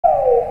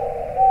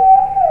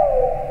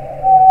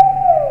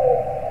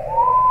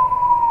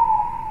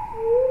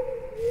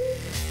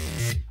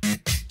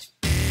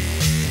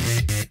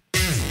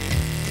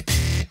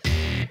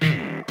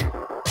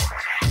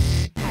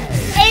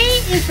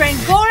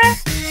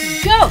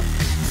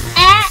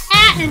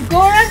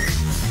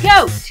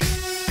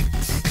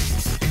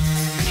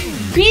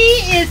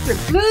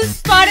for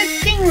blue-spotted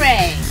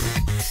stingray.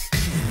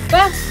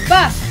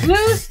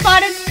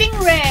 Blue-spotted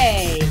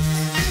stingray.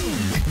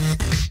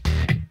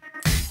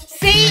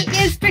 C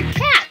is for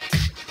cat.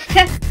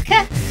 Cat.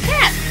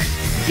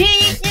 D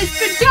is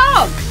for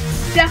dog.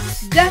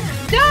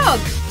 Dog.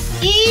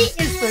 E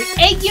is for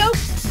egg yolk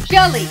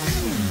jelly.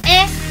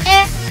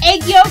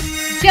 Egg yolk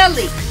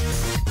jelly.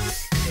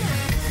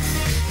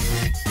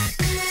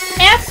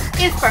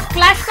 F is for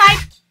flashlight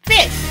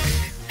fish.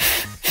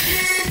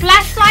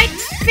 Flashlight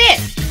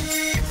fish.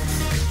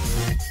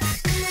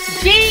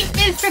 G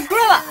is for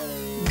gorilla.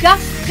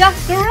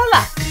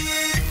 Gorilla.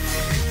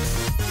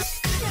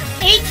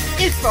 H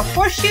is for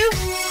horseshoe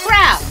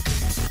crab.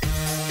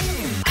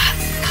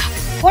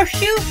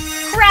 Horseshoe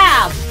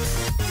crab.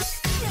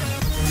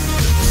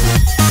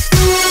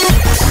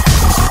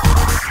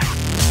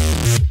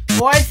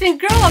 Boys and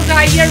girls,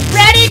 are you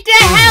ready to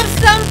have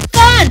some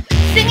fun?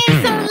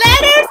 Singing some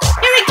letters?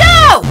 Here we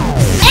go!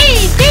 A,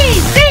 B,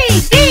 C,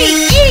 D,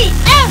 E,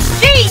 F,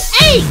 G,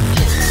 H.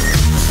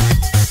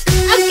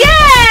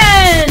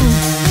 Again!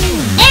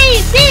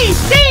 A, B,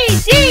 C,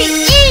 D,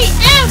 E,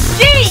 F,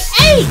 G,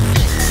 H.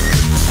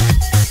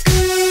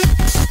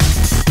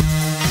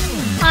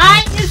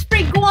 I is for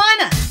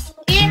iguana.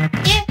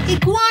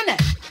 Iguana.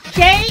 J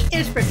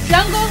is for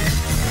jungle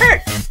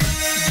perch.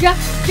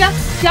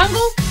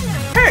 Jungle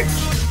perch.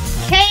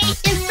 K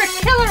is for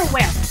killer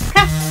whale.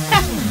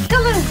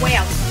 Killer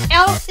whale.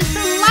 L is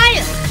for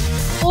lion.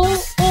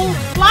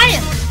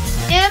 Lion.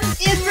 M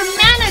is for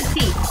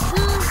manatee.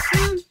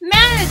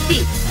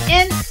 Manatee.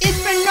 N is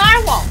for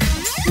narwhal.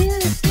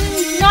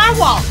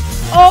 Narwhal.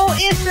 O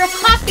is for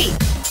copy.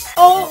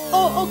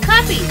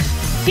 Copy.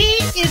 P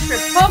is for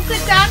polka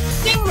dot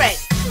stingray.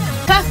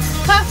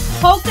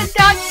 Polka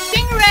dot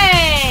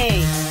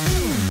stingray.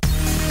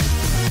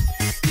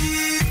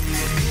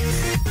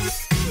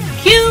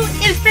 Q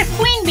is for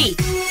queen bee.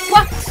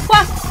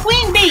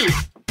 Queen bee.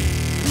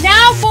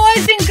 Now,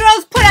 boys and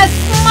girls, put a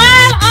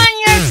smile on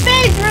your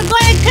face. We're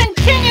going to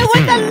continue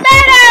with the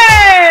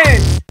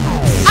letters.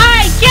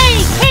 I, J,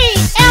 K,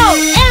 L,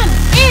 M,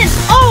 N,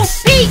 O,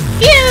 P,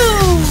 Q.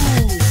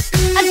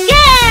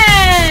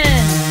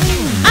 Again.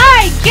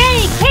 I, J,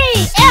 K,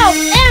 L,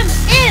 M,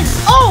 N,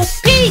 O,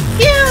 P,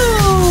 Q.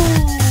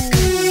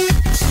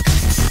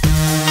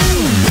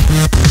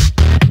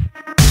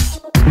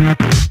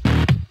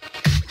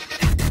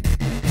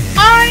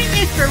 R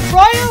is for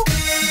royal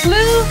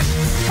blue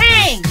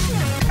tang.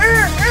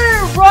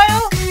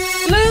 Royal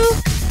blue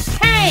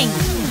tang.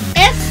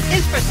 S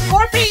is for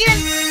scorpion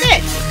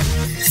fish.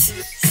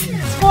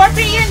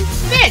 Scorpion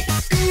fish.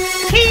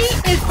 T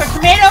is for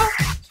tomato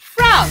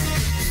frog.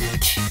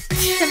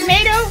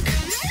 Tomato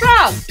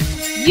frog.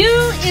 U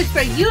is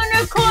for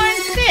unicorn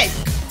fish.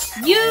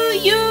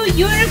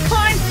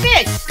 Unicorn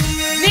fish.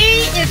 V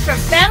is for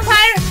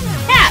vampire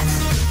cat.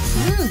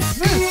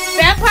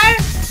 Vampire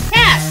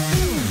cat.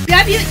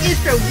 W is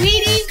for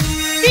weedy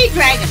sea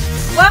dragon.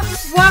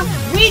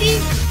 Weedy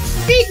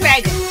sea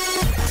dragon.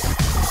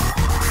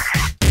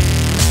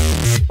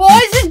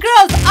 Boys and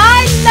girls,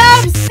 I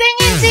love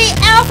singing the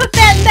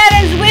alphabet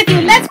letters with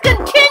you. Let's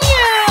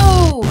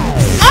continue.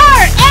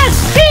 R, S,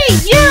 T,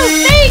 U,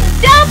 V,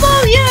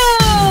 W.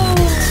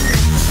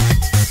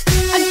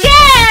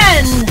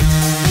 Again.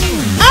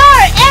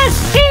 R, S,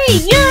 T,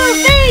 U,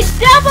 V,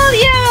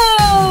 W.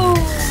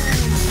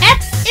 X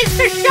is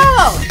for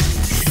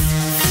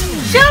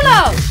Sholo.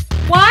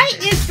 Y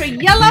is for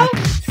yellow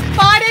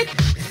spotted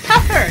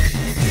heifer.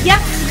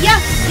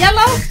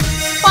 Yellow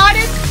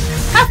spotted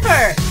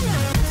heifer.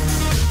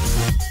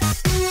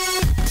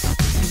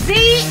 Z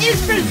is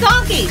for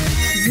zonkey.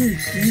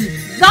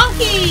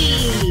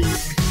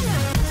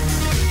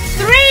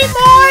 Three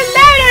more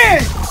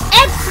letters.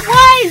 X,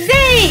 Y, Z.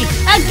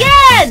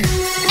 Again.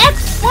 X,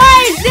 Y,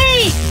 Z.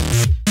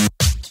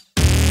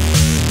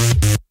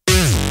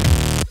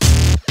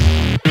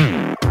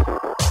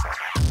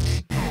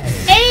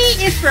 A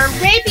is for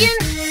Arabian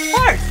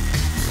horse.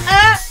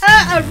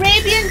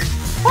 Arabian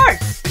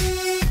horse.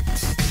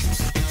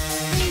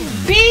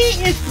 B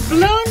is for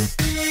balloon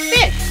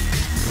fish.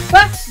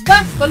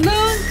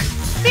 Balloon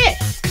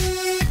fish.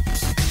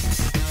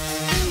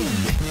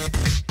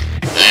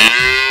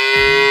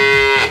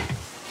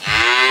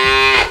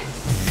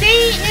 C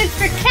is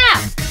for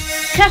calf.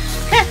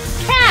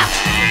 Calf.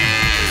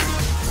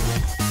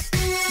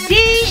 D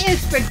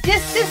is for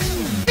discus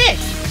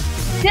fish.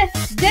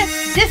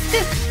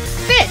 Discus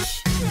fish.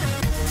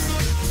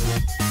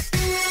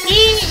 E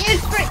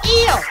is for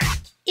eel.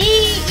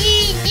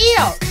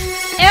 Eel.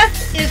 F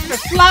is for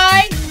fly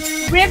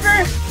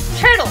river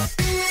turtle.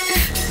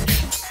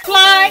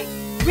 Fly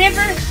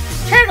river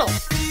turtle.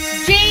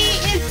 G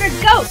is for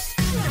goat.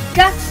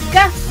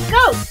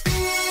 Goat.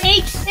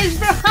 H is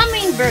for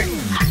hummingbird.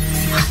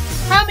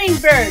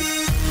 Hummingbird.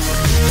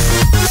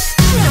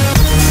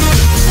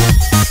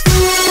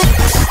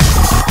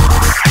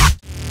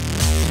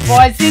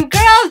 Boys and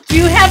girls, do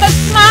you have a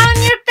smile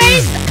on your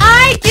face?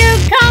 I do.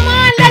 Come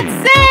on, let's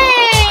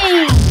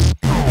sing.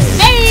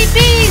 A, B,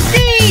 C,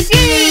 D,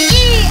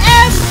 E,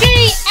 F, G,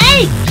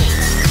 H.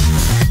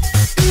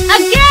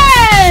 Again.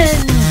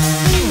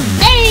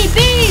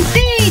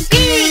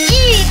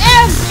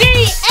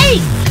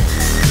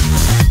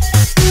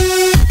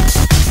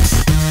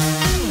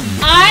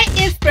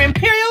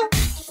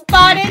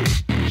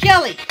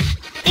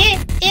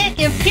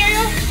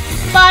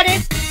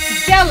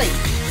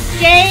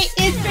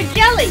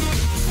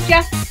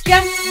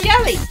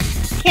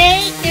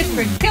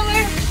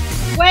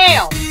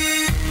 whale.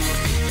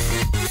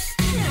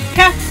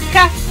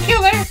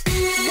 Killer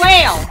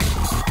whale.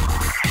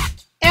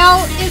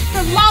 L is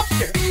for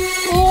lobster.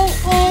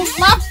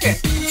 Lobster.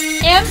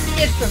 M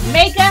is for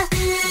mega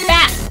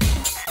bat.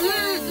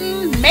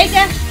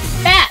 Mega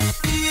bat.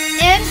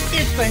 N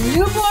is for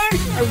newborn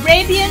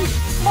Arabian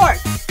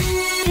horse.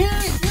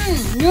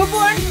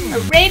 Newborn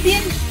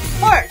Arabian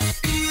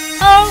horse.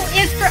 O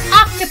is for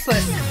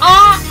octopus.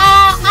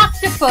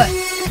 Octopus.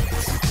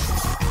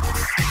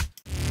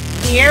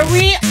 Here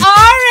we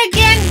are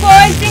again,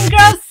 boys and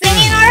girls,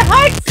 singing our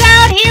hearts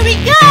out. Here we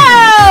go.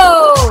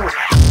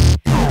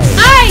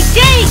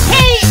 I-J-K-L-M-N-O.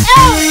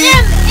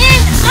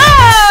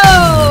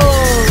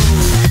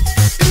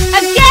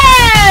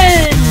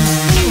 Again.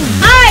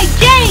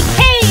 I-J-K-L-M-N-O.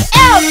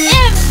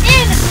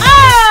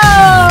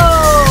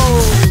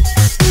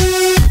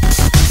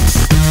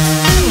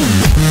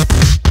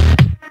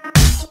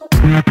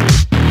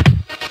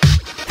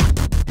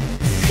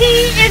 P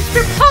is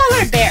for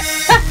polar bear.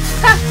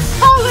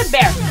 Polar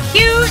bear. Q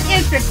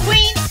is for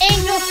queen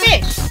angel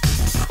fish.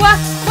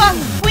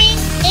 Queen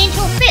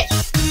angel fish.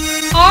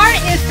 R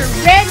is for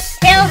red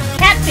tail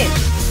catfish.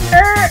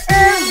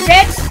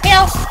 Red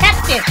tail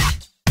catfish.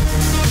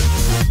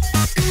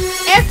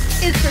 S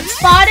is for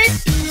spotted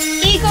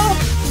eagle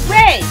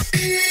ray.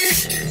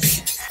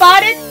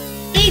 Spotted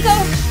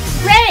eagle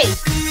ray.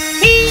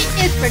 T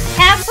is for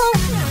tassel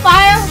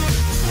file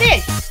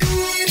fish.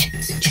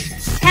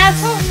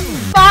 Tassel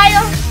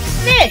file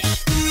fish.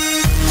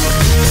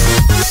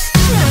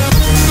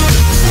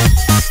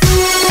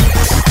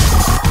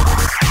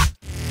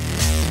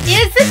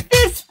 Isn't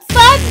this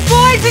fun,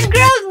 boys and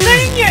girls,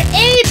 learning your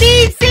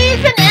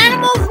ABCs and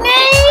animals'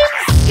 names?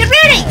 Get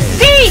ready!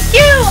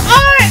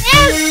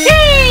 P-Q-R-S-T!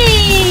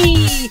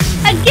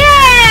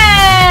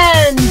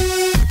 Again!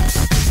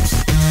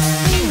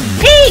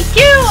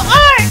 P-Q-R-S-T!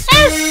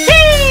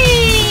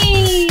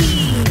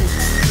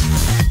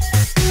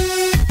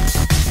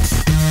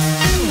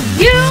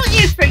 U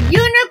is for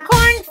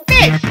unicorn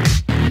fish.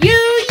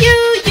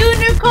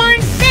 Unicorn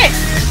fish.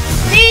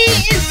 V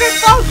is for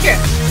vulture.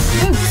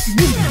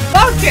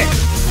 Vulture.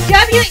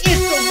 W is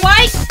for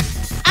white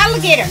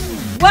alligator.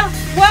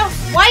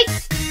 White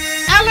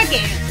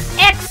alligator.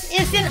 X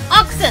is in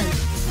oxen.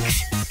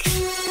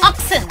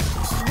 Oxen.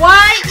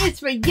 Y is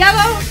for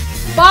yellow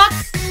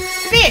box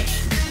fish.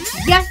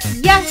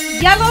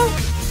 Yellow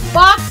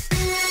box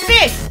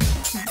fish.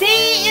 Z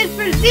is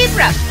for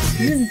zebra.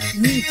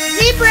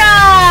 Zebra.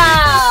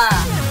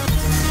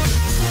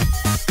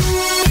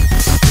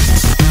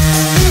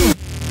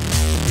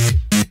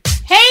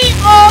 Hey,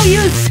 all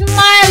you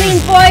smiling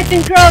boys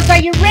and girls, are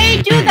you ready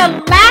to do the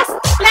last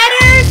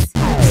letters?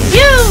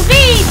 U, V,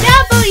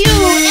 W,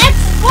 X,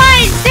 Y,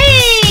 Z.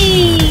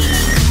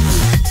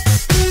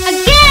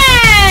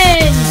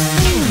 Again.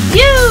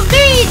 U, V,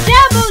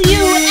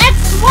 W, X,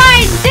 Y,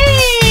 Z.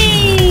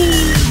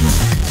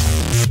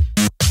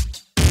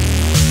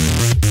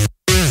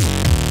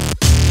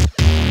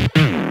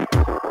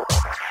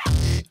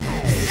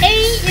 A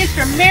is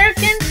for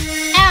American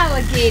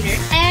alligator.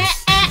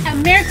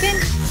 American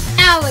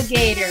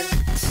alligator.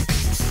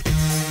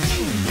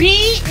 B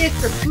is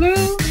for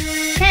blue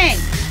tang.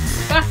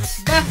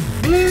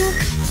 Blue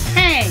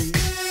tang.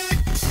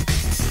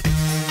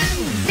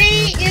 C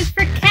is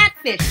for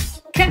catfish.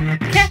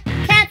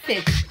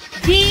 Catfish.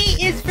 D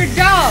is for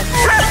dog.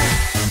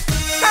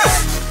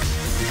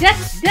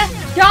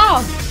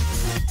 Dog.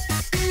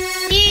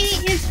 E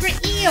is for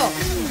eel.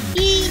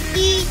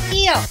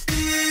 Eel.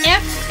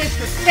 F is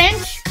for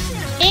French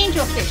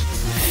angelfish.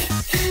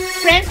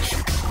 French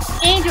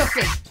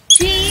angelfish. G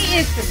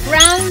is for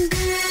brown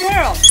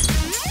squirrel.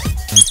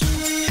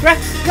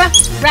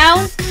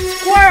 Brown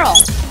squirrel.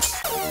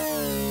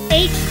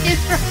 H is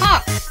for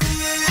hawk.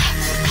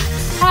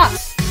 Hawk.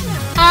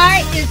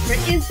 I is for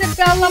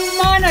Isabella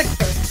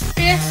monitor.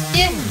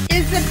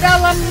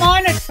 Isabella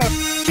monitor.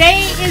 J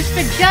is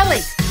for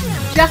jelly.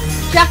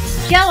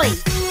 Jelly.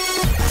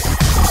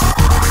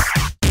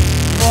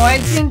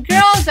 Boys and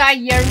girls, are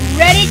you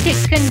ready to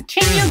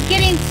continue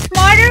getting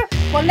smarter?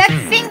 Well, let's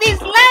sing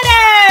these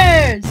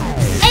letters.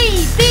 A,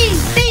 B,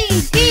 C,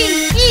 D,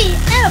 E,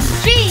 F,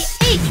 G,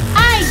 H,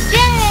 I, J.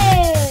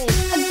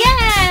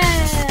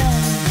 Again.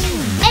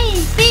 A,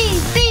 B,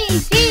 C,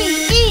 D,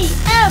 E,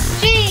 F,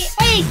 G,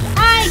 H, I,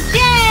 J.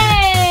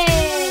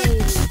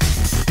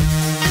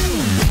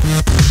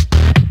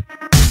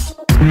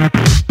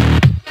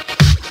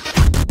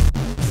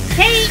 K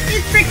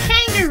is for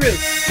kangaroo.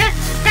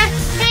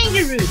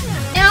 Kangaroo.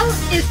 L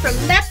is for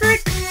leopard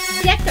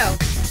gecko.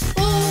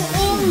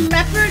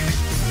 Leopard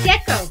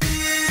gecko.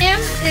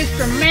 M is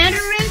for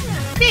mandarin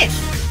fish.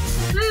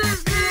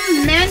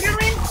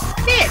 Mandarin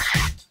fish.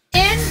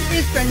 N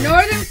is for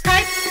northern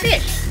pipe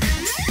fish.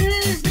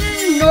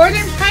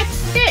 Northern pipe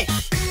fish.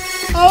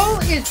 O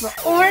is for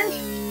orange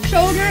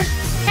shoulder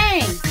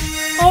tang.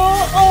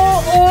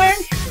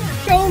 Orange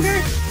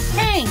shoulder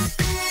tang.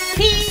 P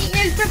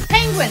is for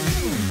penguin.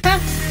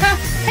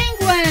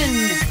 Penguin.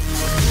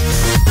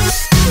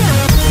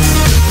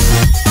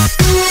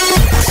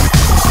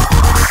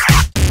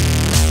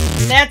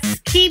 Let's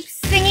keep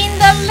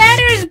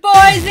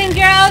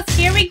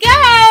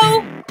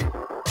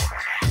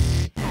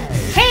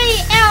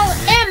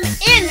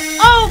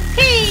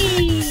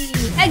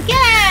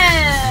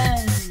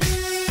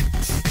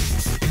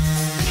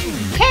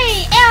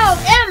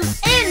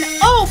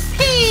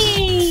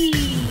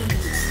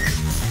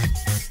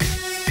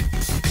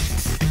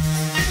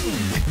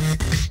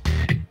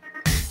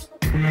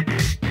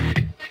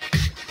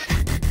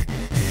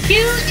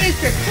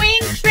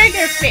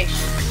triggerfish.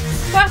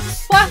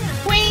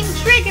 Queen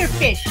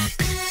triggerfish.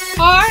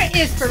 R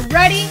is for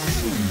ruddy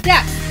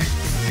duck.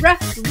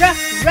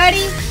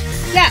 Ruddy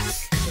duck.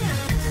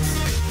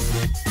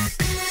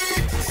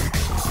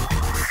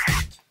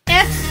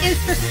 S is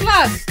for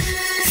slug.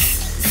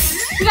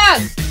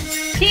 Slug.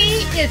 T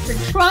is for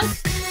trunk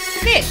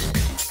fish.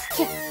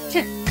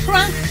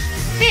 Trunk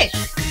fish.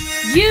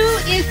 U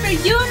is for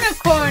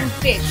unicorn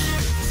fish.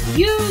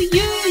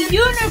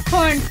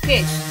 Unicorn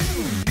fish.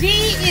 V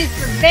is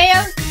for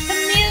veiled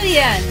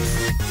chameleon.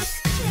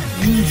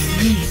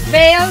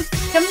 Veiled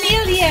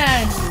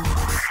chameleon.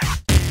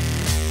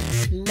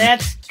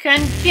 Let's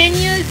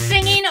continue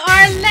singing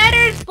our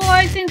letters,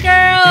 boys and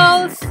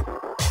girls.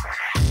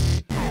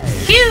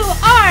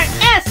 Q-R-S-T-U-V.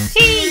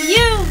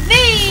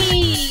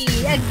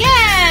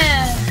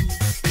 Again.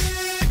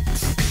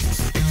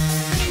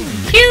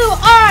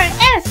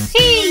 Q-R-S-T-U-V.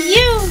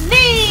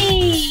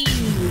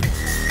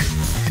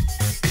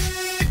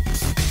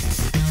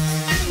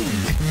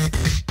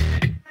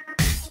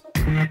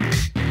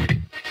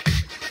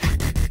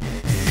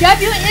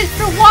 W is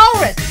for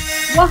walrus.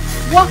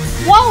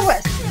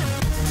 Walrus.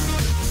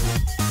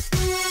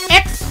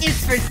 X is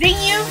for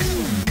Zingu,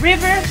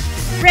 river,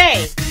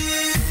 ray.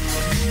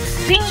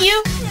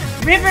 Zingu,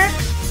 river,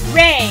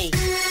 ray.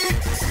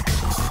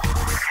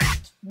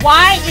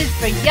 Y is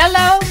for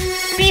yellow,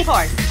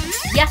 seahorse.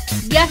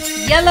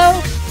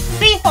 Yellow,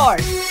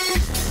 seahorse.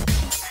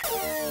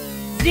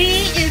 Z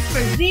is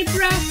for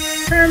zebra,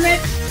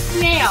 hermit,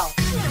 snail.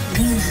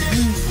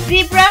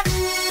 Zebra,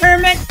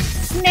 hermit,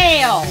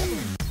 snail.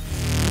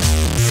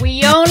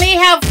 We only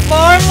have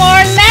 4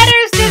 more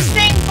letters to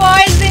sing,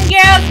 boys and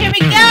girls. Here we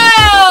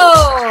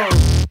go.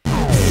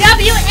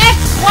 W, X,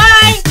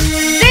 Y,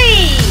 Z.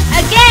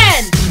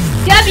 Again.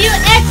 W,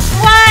 X,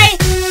 Y,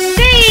 Z.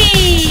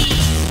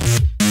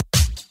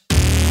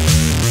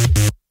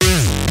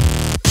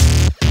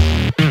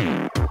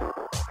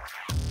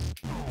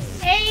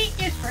 A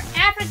is for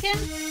African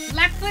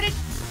black-footed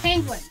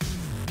penguin.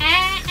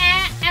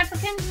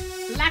 African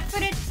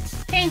black-footed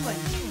penguin.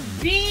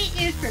 B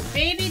is for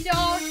baby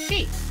doll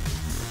sheep.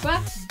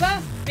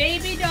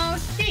 Baby doll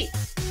sheep.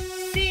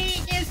 C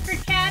is for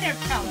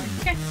caterpillar.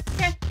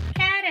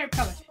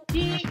 Caterpillar.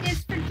 D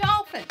is for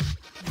dolphin.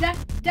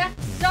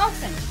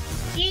 Dolphin.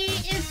 E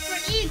is for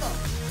eagle.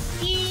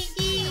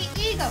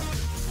 Eagle.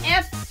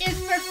 F is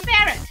for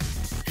ferret.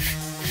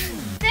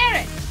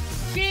 Ferret.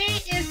 G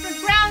is for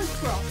ground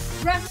squirrel.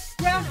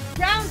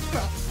 Ground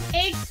squirrel.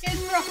 H is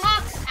for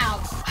hawk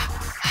owl.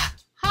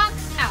 Hawk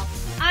owl.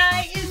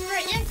 I is for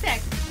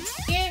insect.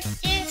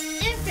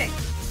 Insect.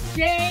 J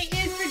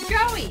is for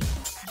joey.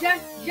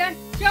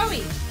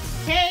 Joey.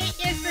 K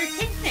is for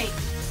king snake.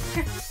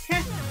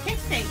 King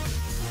snake.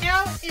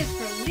 L is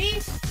for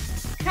leaf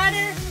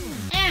cutter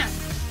ant.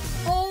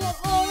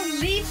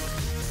 Leaf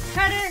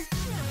cutter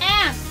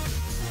ant.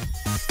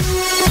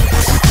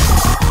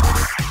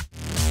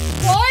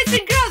 Boys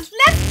and girls,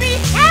 let's be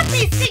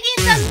happy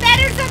singing the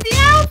letters of the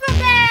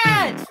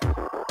alphabet.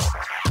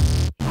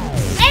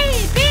 A,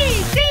 B,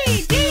 C,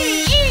 D,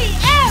 E,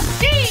 F,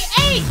 G,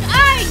 H,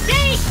 I, J,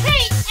 K,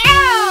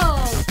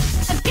 L.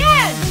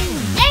 Again.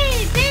 A,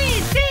 B,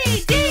 C,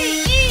 D,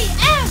 E,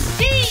 F,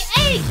 G,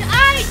 H,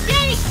 I, J,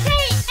 K,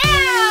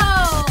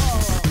 L.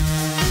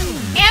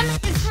 M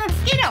is for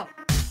mosquito.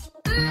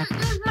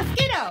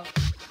 Mosquito.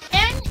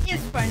 N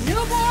is for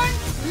newborn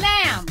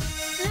lamb.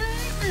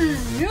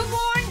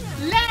 Newborn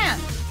lamb.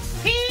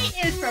 P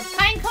is for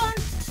pinecone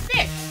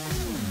fish.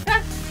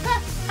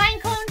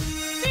 Pinecone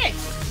fish.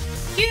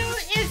 Q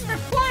is for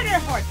quarter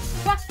horse.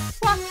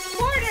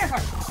 Quarter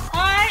horse.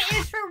 R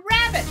is for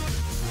rabbit.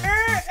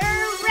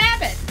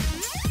 Rabbit.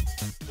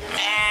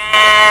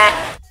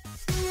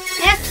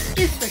 S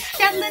is for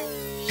Shetland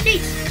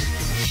sheep.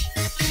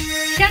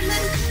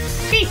 Shetland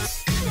sheep.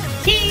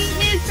 T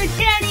is for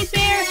teddy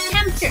bear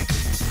hamster.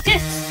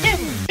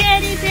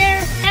 Teddy bear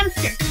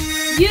hamster.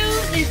 U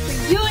is for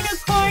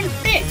unicorn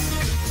fish.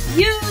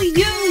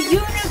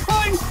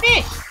 Unicorn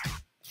fish.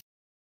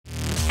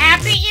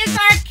 Happy is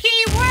our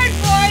key word,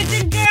 boys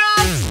and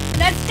girls.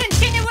 Let's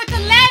continue with the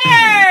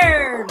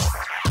letters.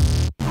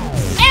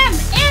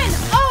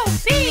 M-N-O-P-Q-R-S-T-U.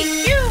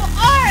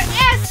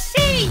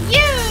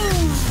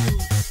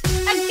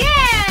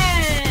 Again.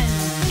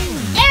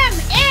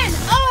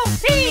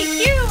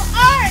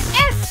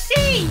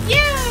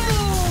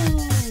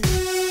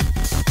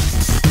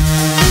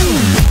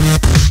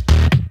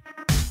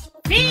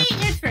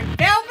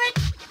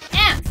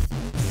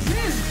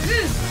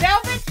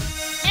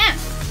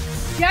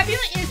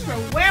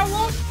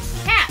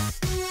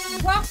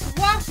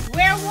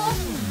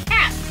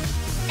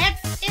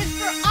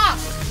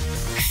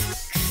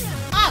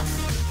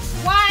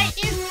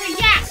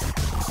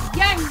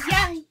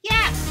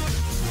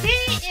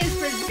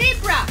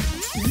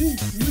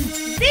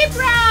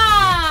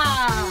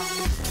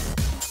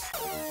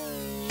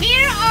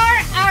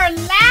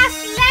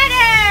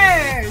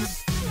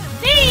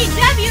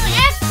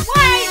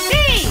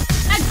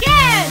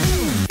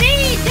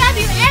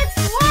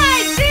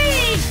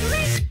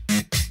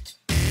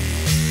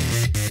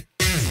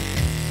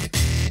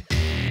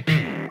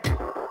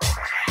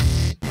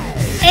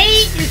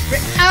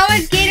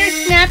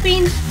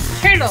 snapping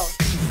turtle.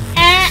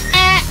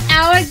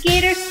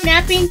 Alligator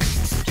snapping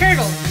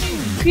turtle.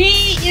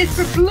 B is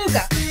for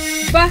beluga.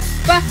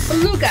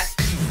 Beluga.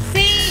 C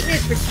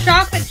is for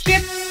chocolate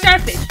chip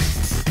starfish.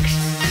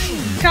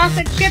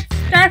 Chocolate chip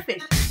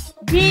starfish.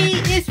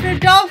 D is for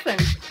dolphin.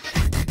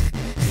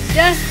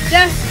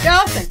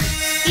 Dolphin.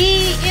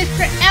 E is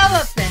for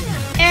elephant.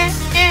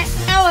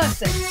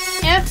 Elephant.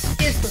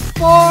 F is for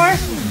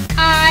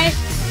four-eye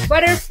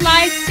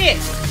butterfly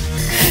fish.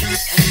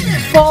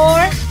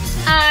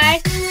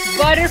 Four-eye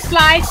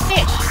butterfly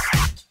fish.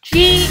 G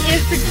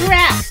is for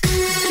giraffe.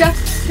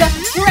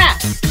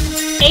 Giraffe.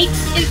 H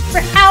is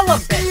for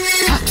halibut.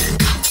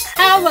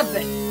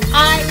 Halibut.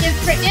 I is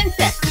for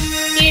insect.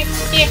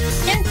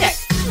 Insect.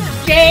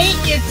 J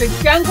is for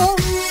jungle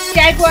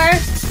jaguar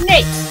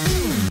snake.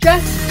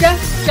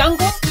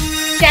 Jungle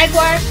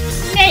jaguar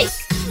snake.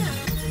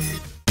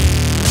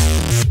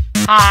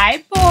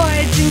 Hi,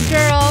 boys and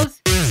girls.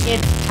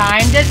 It's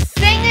time to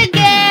sing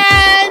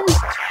again.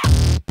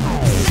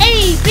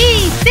 A, B,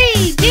 C,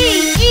 D,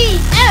 E,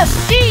 F,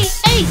 G,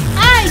 H,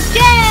 I, J.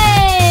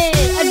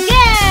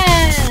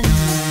 Again.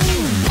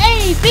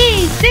 A, B,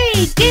 C,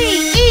 D,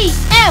 E,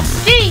 F,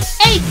 G,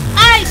 H, I,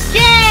 J.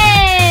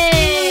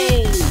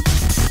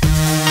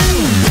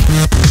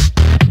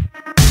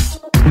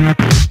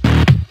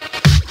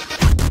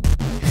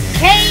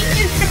 K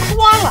is for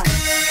koala.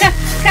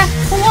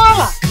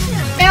 Koala.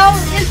 L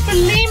is for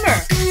lemur.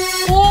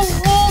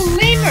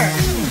 Lemur.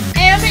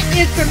 M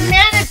is for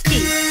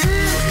manatee.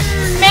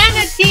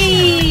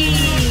 Manatee.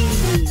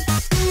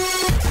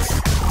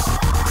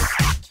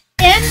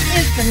 N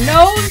is for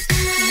nose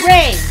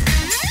ray.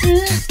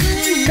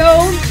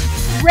 Nose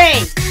ray.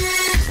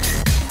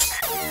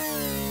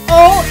 O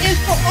is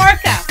for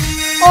orca.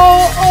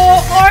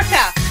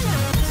 Orca.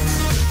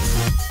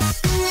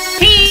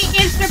 P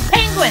is for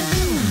penguin.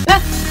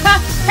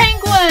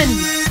 Penguin.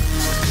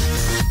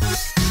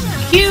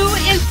 Q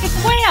is for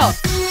quail.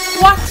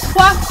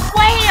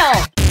 Quail.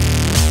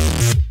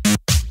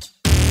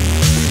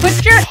 Put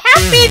your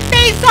happy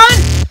face on.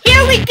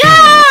 Here we go.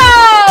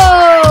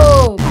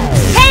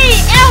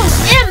 KLMNOPQ.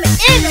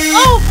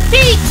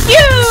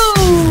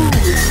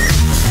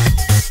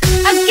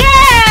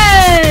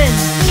 Again.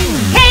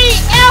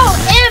 KLMNOPQ.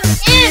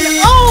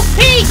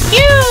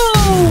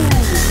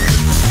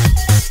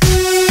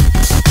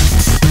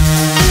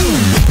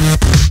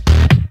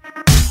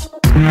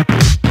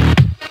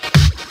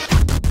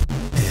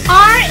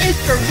 R is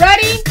for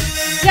ruddy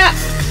duck.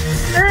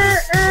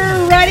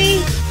 Ruddy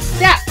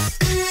duck.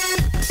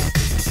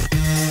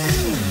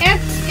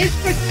 S is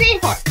for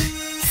seahorse.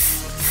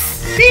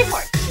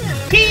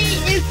 T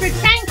is for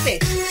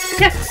tankfish.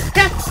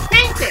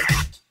 Tankfish.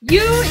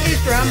 U is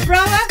for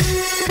umbrella.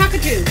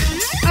 Cockatoo.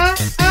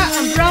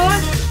 Umbrella.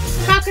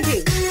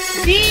 Cockatoo.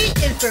 V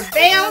is for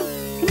veiled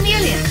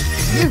chameleon.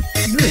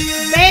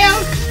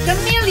 Veiled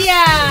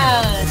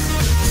chameleon.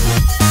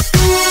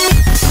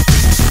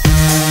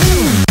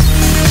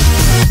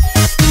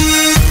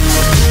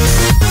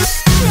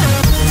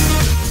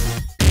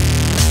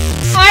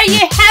 Are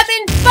you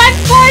having fun,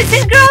 boys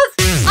and girls?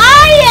 I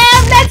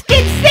am! Let's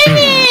keep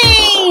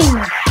singing!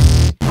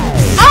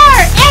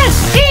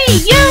 R-S-T-U-V!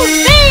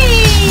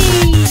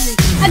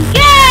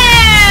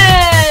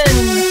 Again!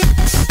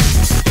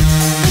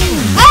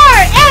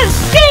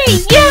 R-S-T-U-V!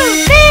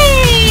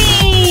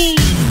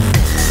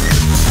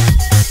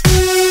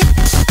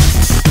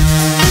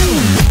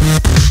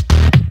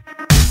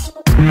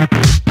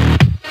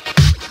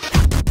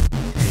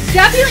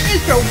 W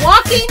is for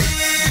walking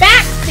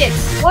backfish.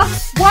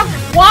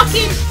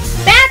 Walking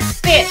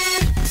backfish.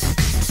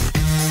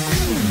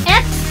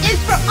 X is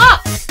for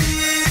up.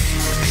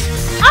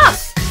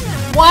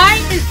 Y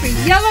is for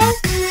yellow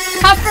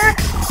puffer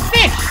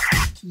fish.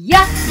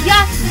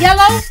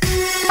 Yellow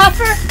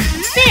puffer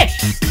fish.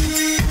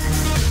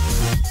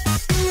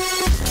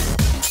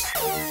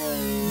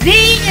 Z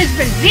is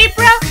for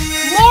zebra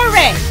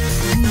moray.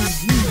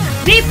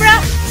 Zebra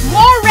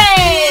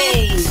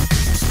moray.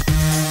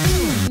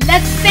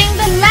 Let's sing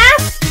the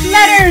last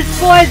letters,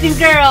 boys and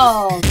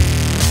girls.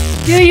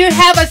 Do you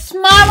have a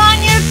smile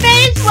on your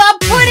face? Well,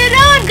 put it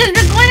on, because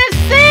we're going to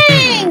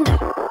sing.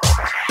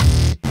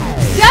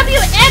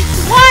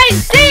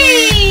 W-X-Y-Z.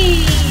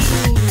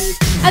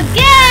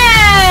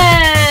 Again.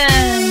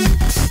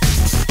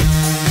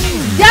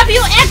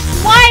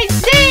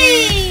 W-X-Y-Z.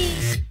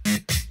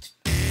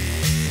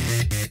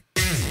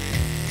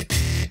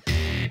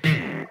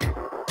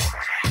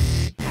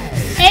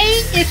 A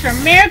is for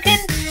American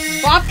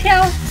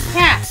bobtail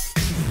cat.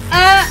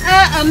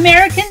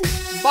 American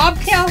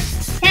bobtail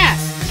cat.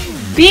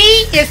 B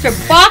is for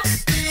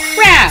box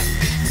crab.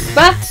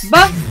 Box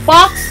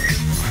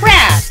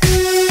crab.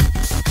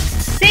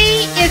 C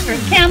is for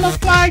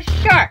camouflage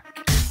shark.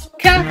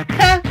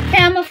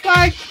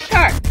 Camouflage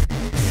shark.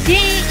 D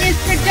is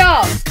for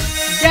dog.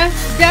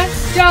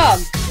 Dog.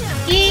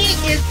 E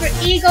is for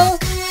eagle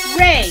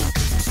ray.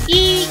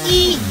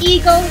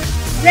 Eagle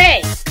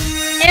ray.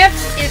 F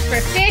is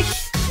for fish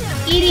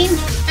eating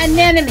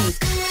anemone.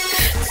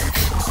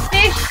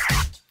 Fish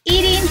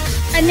eating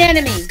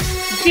anemone.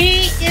 G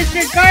G is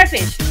for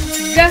garfish.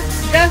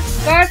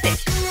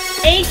 Garfish.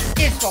 H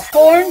is for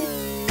horned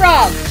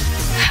frog.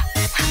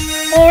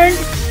 Horned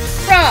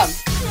frog.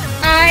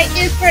 I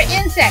is for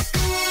insect.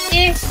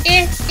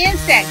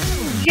 Insect.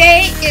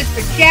 J is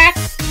for jack.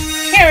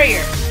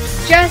 Carrier.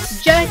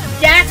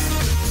 Jack.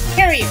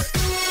 Carrier.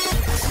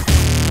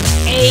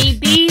 A,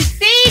 B,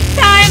 C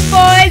time,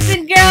 boys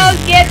and girls.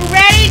 Get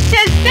ready to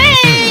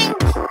sing.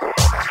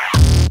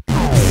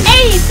 A,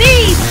 B,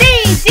 C,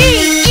 D,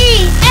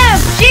 E,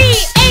 F, G,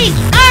 H,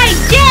 I,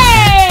 J.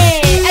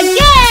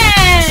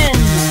 Again.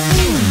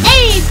 A,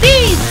 B,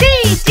 C,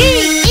 D,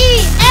 E,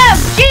 F,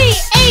 G,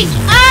 H,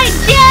 I,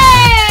 J.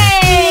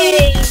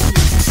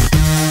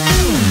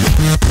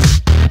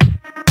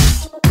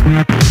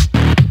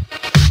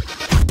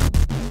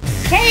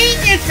 K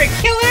is for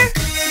killer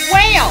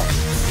whale.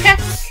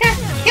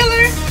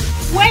 Killer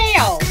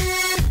whale.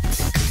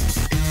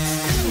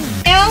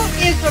 L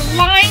is for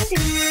lined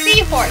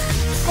seahorse.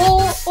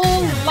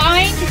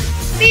 Lined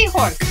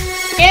seahorse.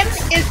 M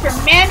is for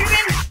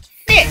mandarin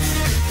fish.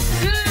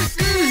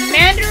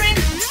 Mandarin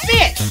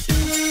fish.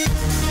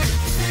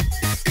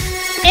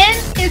 N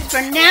is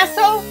for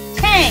Nassau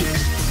tank.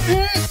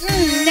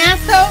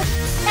 Nassau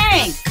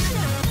tank.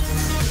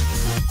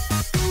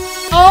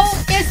 O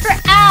is for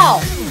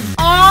owl.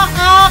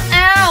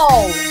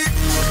 Owl.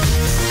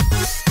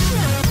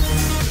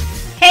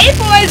 Hey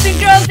boys and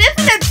girls,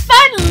 isn't it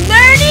fun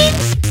learning?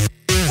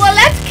 Well,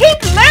 let's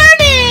keep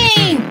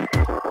learning.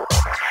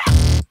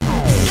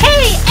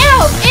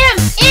 K-L-M-N-O.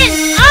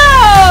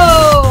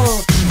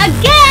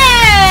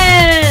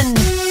 Again.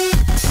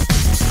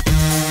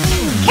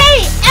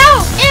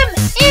 K-L-M-N-O.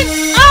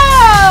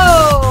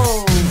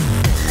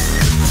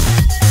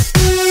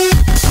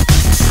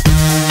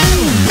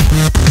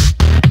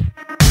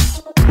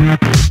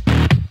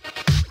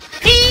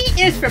 P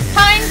is for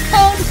pine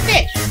cone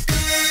fish.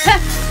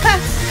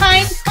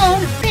 Pine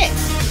cone fish.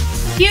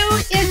 Q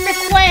is for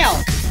quail.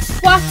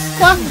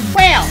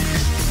 Quail.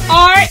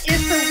 R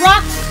is for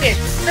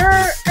rockfish.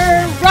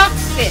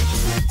 Rockfish.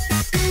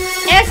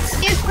 S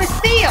is for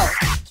seal.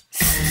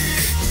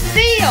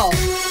 Seal.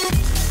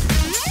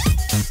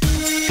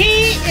 T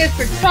is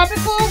for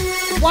tropical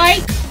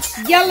white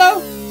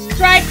yellow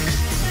striped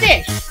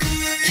fish.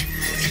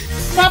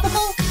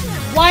 Tropical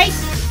white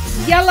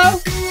yellow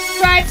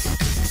striped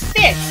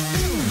fish.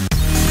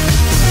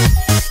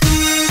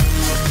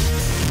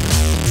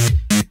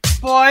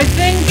 Boys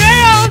and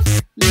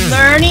girls,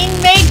 learning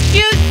makes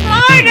you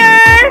smarter.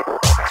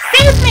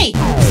 Sing with me.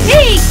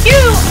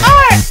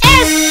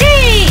 P-Q-R-S-T.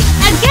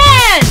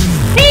 Again.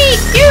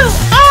 P-Q-R-S-T.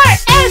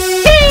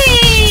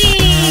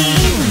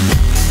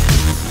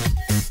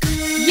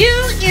 U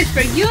is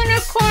for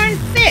unicorn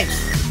fish.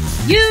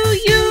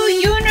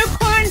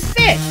 Unicorn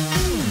fish.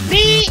 V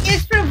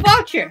is for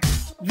vulture.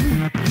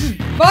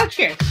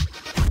 Vulture.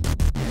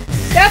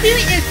 W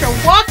is for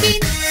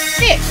walking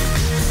fish.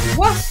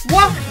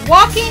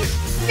 Walking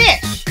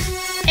fish.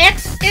 X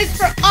is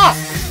for ox.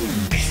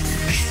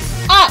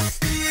 Ox.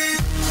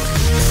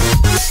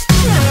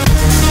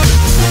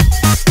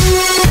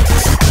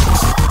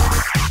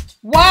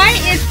 Y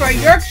is for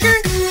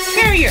Yorkshire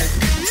Terrier.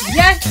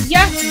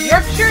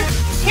 Yorkshire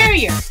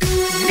Terrier.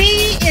 Z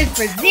is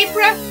for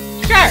zebra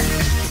shark.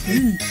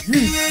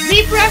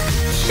 Zebra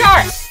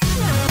shark.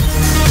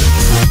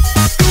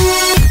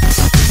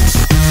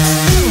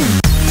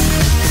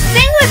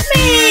 Sing with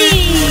me.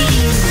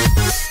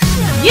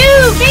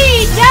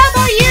 U-V-W-X-Y-Z.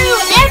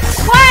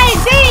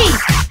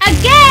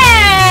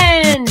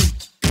 Again.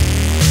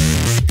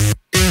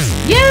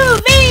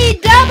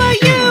 U-V-W-X-Y-Z.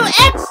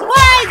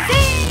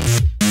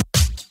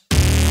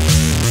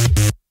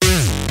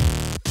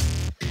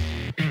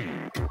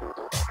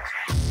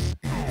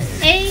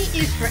 A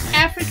is for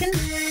African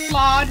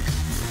clawed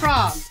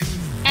frog.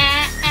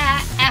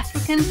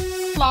 African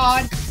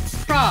clawed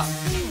frog.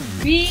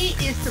 B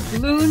is for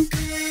balloon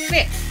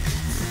fish.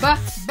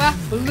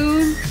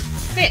 Balloon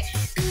fish.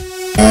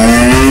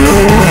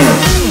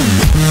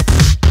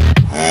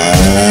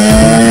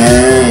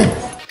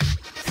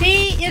 C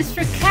is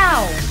for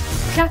cow.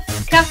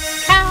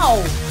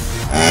 Cow.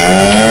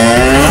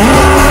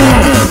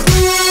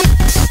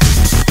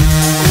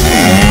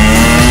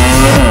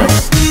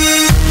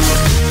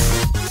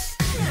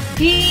 D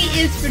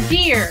is for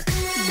deer.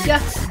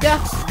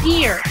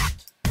 Deer.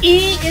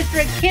 E is for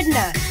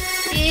echidna.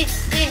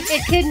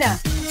 Echidna.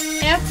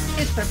 F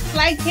is for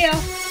flagtail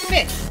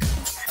fish.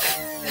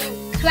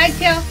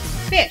 Flagtail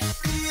fish.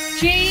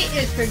 G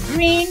is for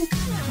green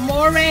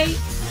moray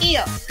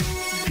eel.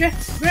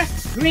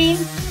 Green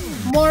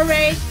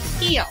moray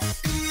eel.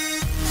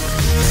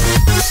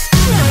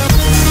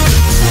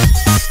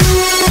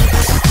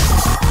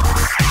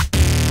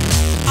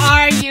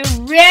 Are you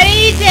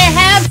ready to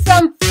have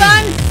some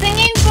fun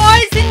singing,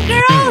 boys and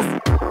girls?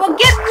 Well,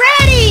 get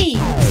ready!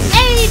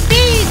 A, B,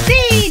 C,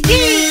 D,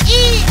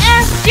 E,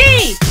 F, G.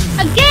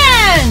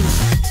 Again!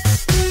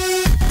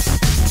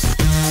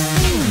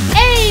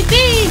 A, B,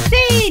 C,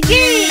 D,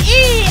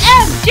 E,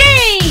 F, G.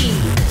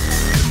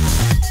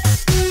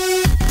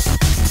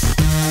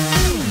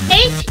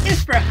 H is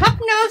for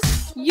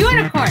hook-nosed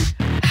unicorn.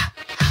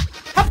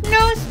 Pup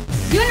nose,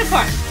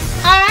 unicorn.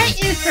 I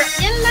is for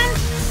inland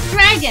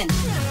dragon.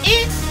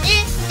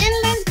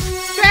 Inland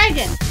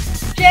dragon.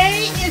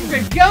 J is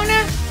for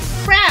Jonah,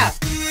 crab.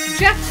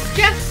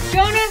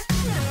 Jonah,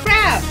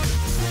 crab.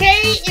 K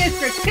is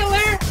for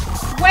killer,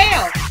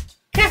 whale.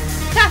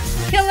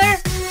 Killer,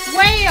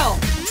 whale.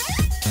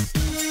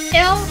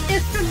 L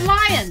is for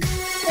lion.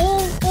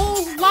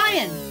 Old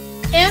lion.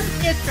 M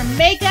is for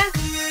mega,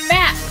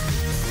 bat.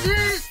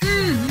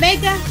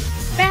 Mega,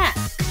 bat.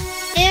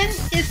 N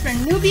is for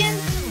Nubian,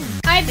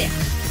 ibex.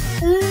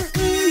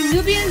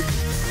 Nubian,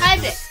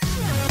 ibex.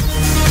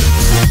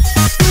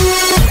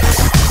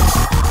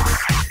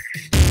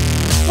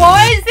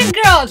 Boys and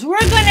girls,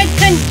 we're going to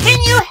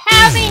continue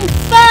having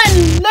fun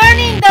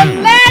learning the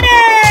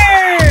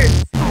letters.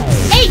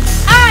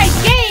 H-I-J-K-L-M-N.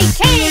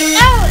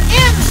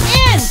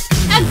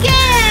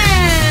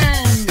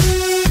 Again.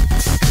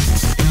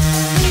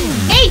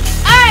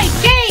 H-I-J-K-L-M-N.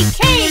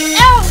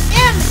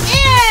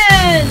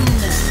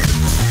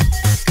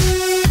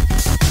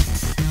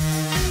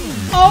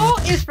 O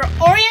is for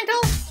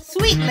Oriental,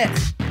 sweet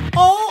lips.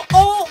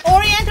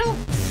 Oriental,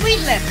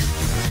 sweet lips.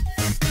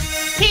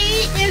 P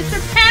is for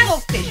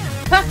paddlefish.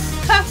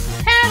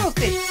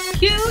 Paddlefish.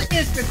 Q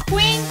is for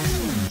queen,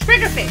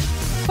 triggerfish.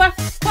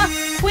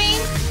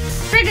 Queen,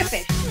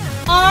 triggerfish.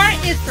 R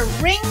is for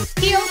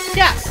ring-keeled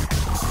duck.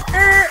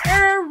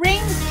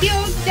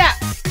 Ring-keeled duck.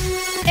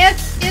 S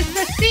is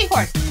for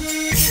seahorse.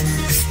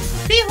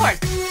 Seahorse.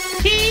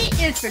 T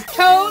is for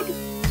toad,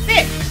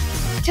 fish.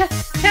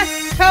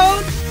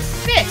 Toad,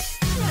 fish.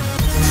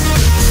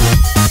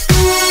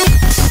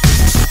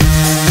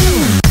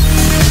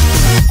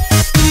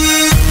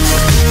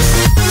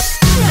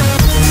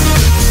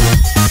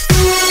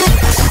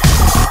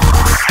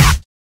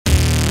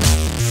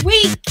 We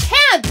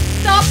can't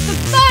stop the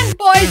fun,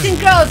 boys and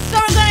girls, so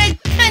we're going to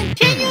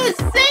continue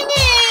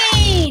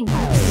singing.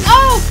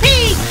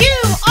 O-P-Q-R-S-T.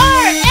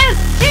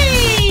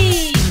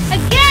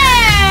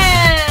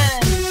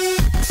 Again.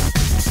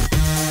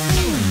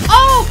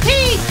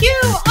 O-P-Q-R-S-T.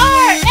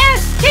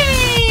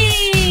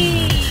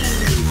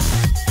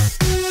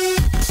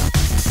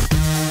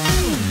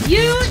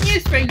 U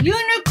is for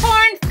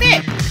unicorn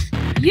fish.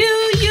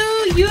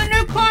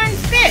 Unicorn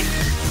fish.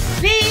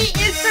 V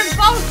is for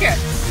vulture.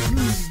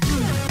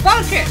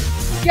 Vulture.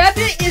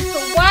 W is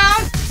for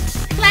wild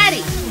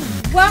platy.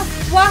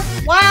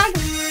 Wild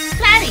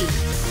platy.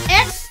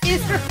 X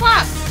is for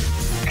fox.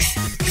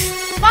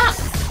 Fox.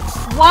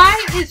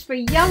 Y is for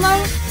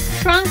yellow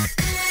trunk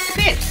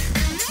fish.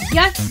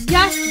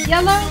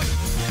 Yellow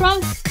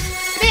trunk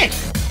fish.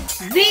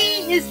 Z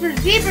is for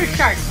zebra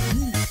shark.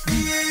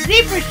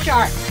 Zebra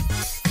shark.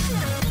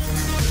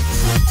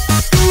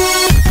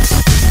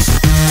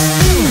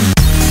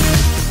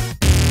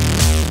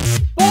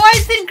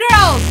 Boys and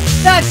girls,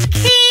 the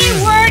key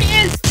word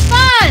is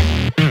fun.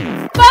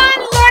 Fun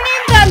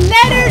learning the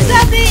letters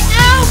of the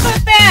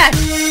alphabet.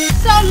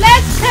 So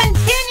let's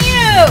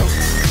continue.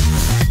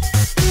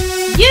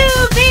 U,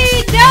 V,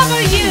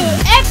 W,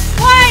 X,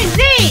 Y, Z.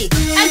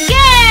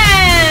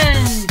 Again.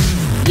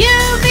 U,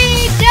 V,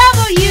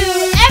 W,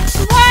 X,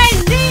 Y,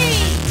 Z.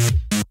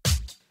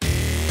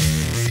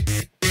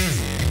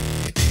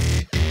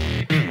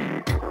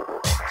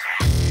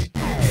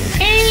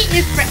 A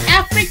is for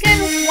African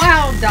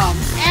wild dog.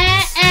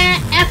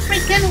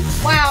 African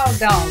wild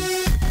dog.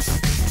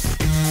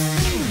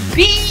 B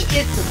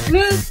is for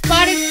blue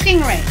spotted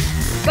stingray.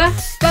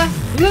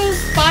 Blue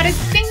spotted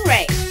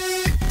stingray.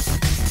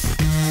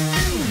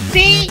 C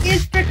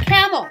is for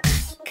camel.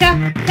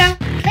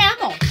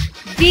 Camel.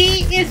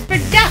 D is for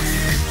duck.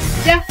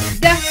 Duck.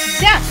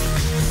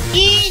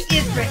 E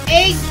is for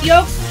egg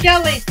yolk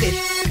jellyfish.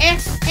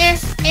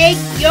 Egg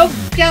yolk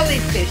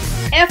jellyfish.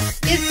 F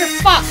is for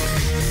fox.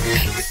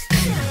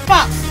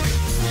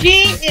 G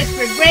is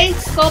for gray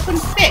sculpin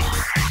fish.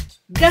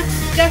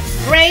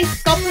 Gray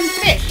sculpin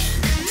fish.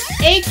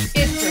 H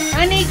is for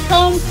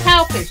honeycomb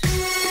cowfish.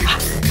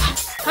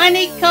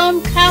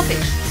 Honeycomb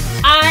cowfish.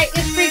 I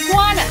is for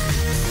iguana.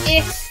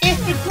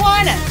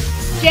 Iguana.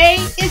 J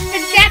is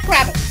for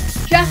jackrabbit.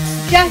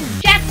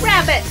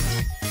 Jackrabbit.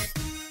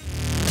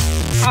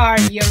 Are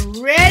you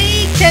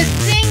ready to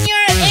sing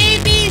your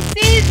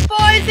ABCs,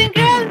 boys and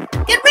girls?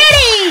 Get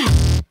ready!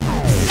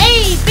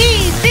 A, B,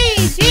 C,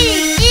 D,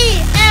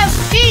 E, F,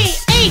 G,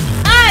 H,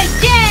 I,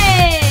 J.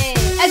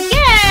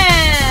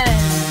 Again.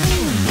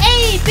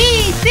 A, B,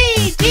 C,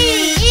 D,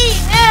 E,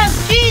 F,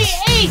 G,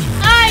 H,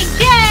 I,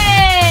 J.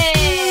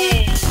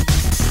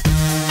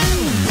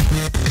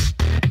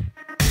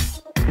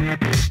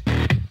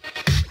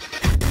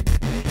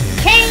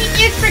 K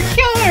is for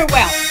killer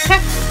whale.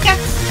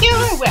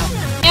 Killer whale.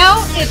 L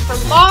is for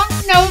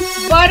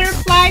long-nosed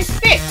butterfly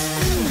fish.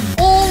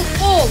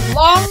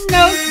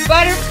 Long-nosed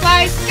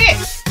butterfly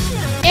fish.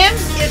 M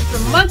is for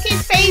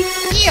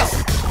monkey-faced eel.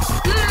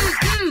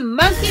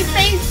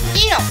 Monkey-faced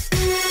eel.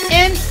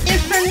 N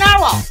is for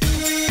narwhal.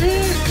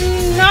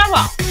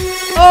 Narwhal.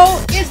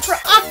 O is for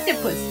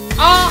octopus.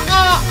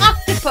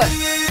 Octopus.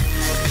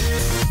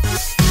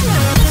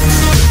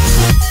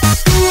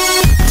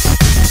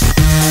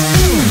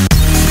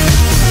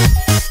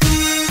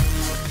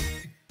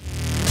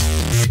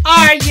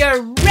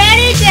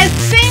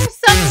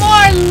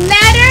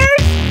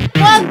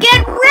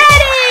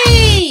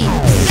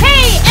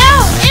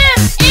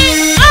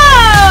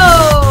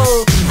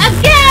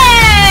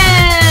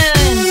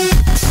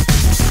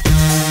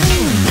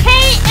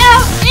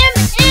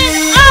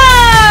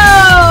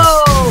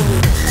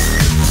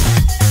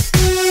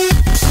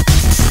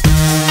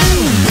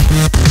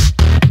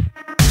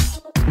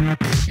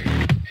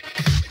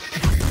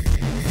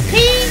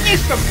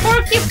 is for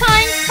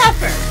porcupine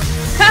puffer.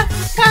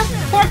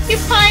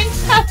 Porcupine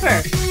puffer.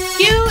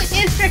 Q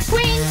is for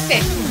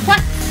queenfish.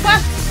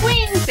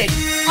 Queenfish.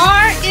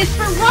 R is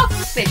for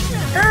rockfish.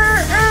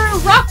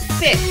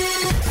 Rockfish.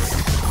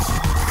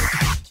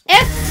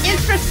 S is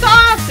for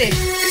sawfish.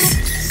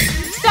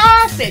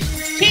 Sawfish.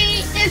 T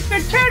is for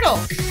turtle.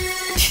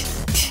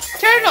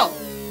 Turtle.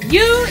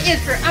 U is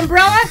for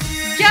umbrella.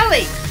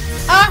 Jelly.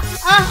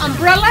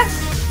 Umbrella.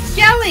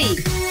 Jelly.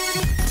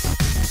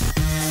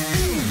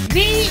 V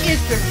is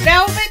for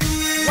velvet.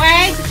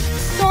 Wag.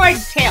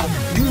 Swordtail.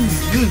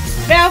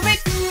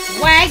 Velvet.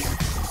 Wag.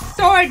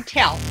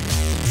 Swordtail.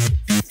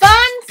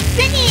 Fun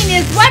singing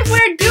is what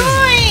we're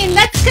doing.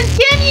 Let's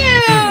continue.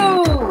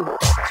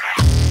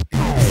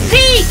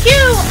 P-Q-R-S-T-U-V.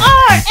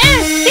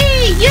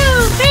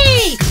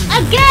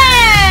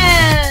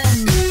 Again.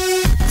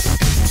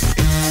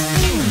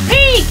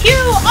 P-Q-R-S-T-U-V.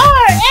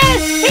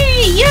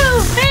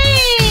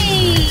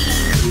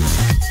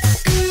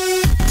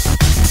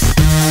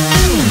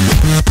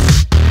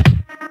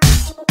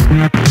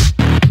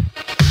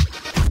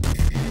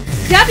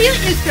 W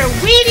is for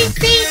weedy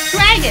sea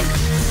dragon.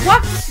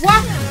 Walk,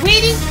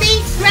 weedy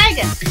sea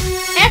dragon.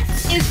 X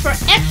is for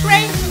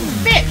X-ray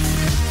fish.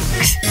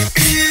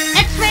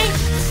 X-ray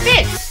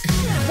fish.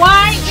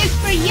 Y is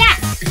for yak.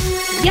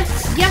 Yak.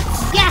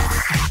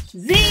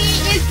 Z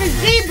is for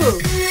zebu.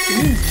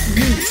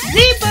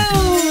 Zebu.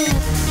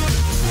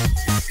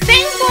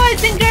 Sing,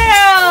 boys and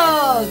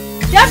girls.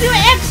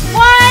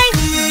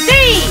 W-X-Y-Z.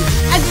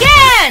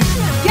 Again.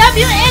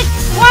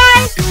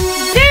 W-X-Y-Z.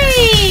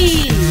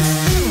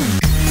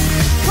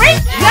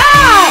 Great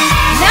job!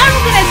 Now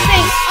we're going to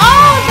sing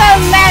all the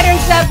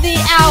letters of the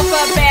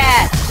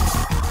alphabet.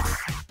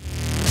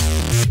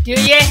 Do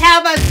you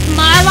have a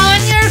smile on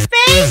your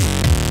face?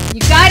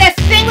 You gotta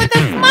sing with a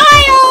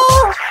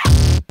smile!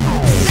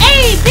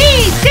 A, B,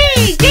 C,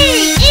 D,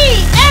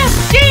 E, F,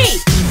 G,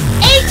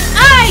 H,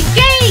 I, J,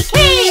 K,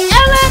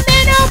 L, M,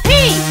 N, O, P,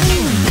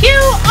 Q,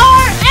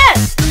 R,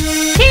 S,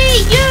 T,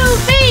 U,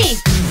 V,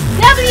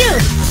 W,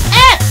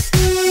 X,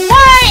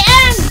 Y,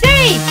 and Z.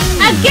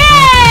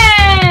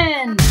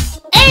 Again!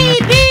 A,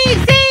 B,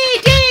 C,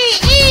 D,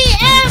 E,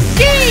 F, G,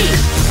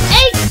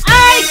 H, I,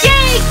 J,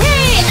 K,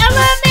 L,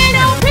 M, N,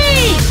 O, P,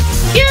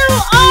 Q,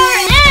 R,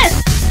 S,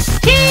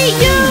 T,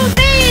 U, V,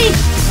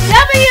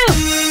 W,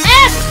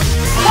 X,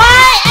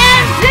 Y,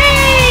 and Z.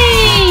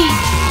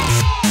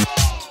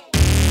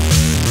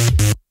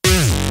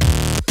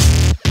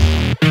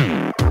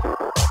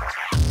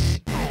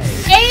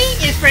 A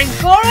is for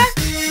Angora,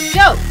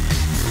 goat.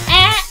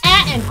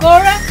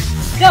 Angora,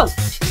 goat.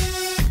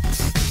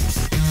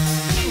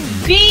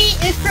 B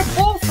is for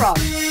bullfrog.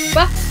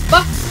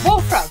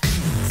 Bullfrog.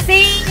 C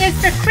is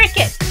for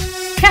cricket.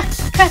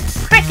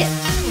 Cricket.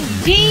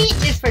 D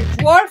is for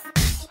dwarf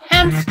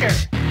hamster.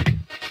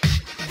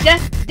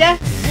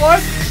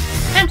 Dwarf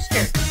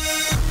hamster.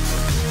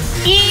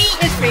 E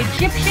is for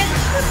Egyptian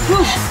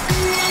goose.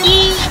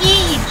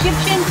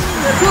 Egyptian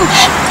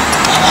goose.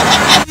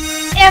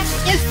 F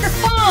is for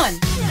fawn.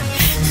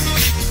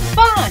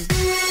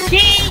 G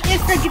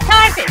is for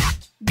guitarfish.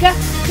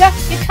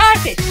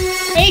 Guitarfish.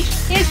 H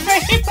is for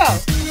hippo.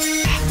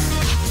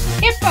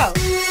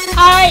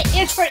 I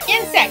is for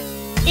insect.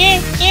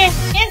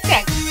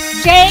 Insect.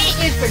 J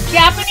is for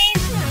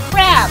Japanese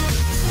crab.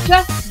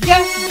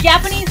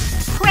 Japanese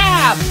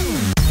crab.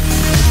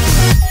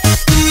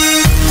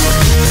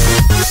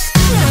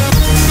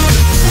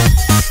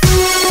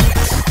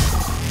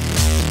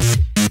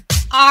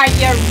 Are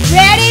you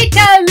ready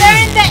to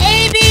learn the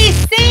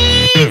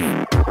ABCs?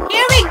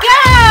 Here we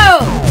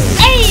go!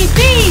 A, B,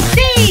 C,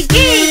 D,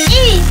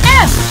 E,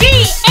 F, G,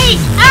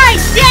 H, I,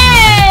 J.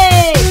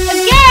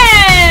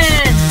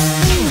 Again!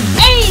 A,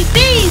 B,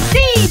 C,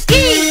 D,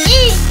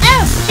 E,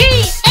 F, G,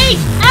 H,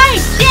 I,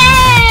 J.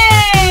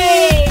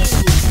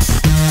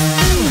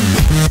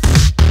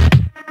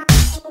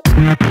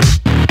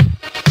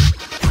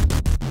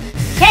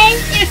 K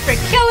is for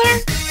killer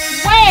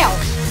whale.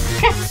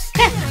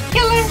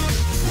 Killer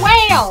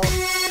whale.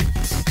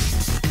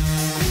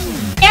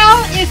 L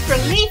is for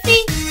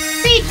leafy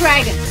sea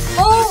dragon.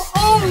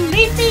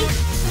 Leafy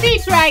sea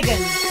dragon.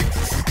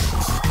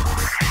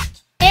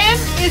 M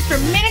is for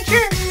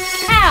miniature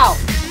cow.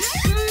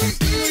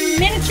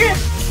 Miniature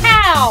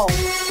cow.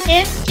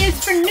 N is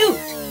for newt.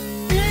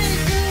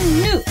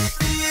 Newt.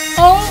 O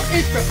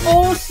is for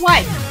old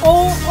wife.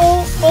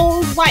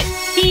 Old wife.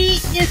 P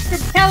is for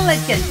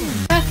pelican.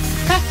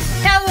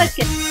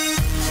 Pelican.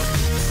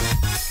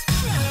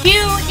 Q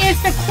is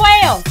for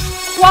quail.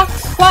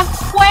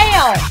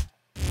 Quail.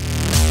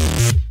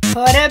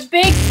 Put a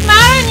big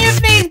smile on your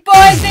face,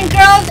 boys and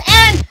girls,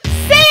 and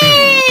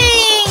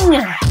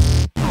sing!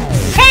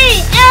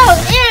 K-L-M-N-O-P-Q.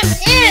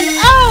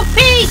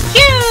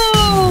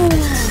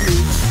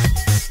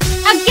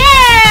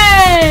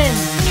 Again!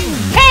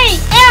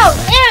 K-L-M-N-O-P-Q.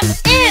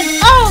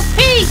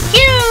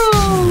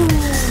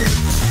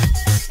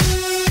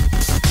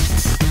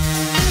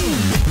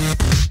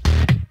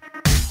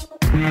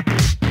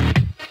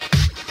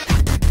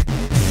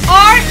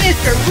 R is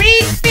for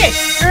reed fish.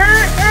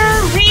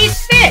 Reed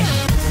fish.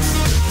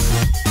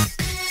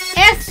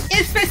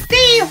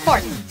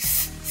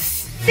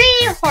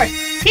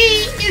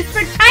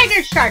 for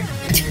tiger shark.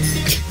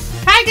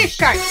 Tiger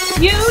shark.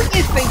 U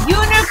is for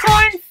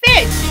unicorn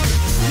fish.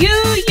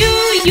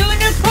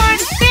 Unicorn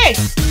fish.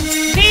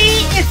 V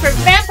is for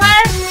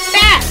vampire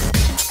bat.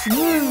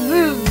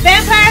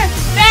 Vampire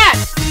bat.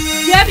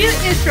 W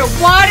is for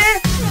water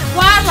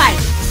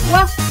wildlife.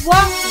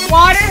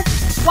 Water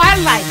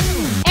wildlife.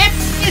 X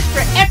is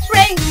for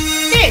X-ray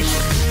fish.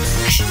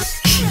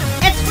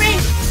 X-ray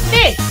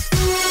fish.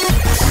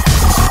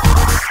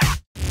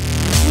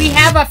 We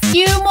have a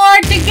few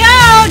more to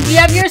go. Do you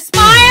have your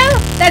smile?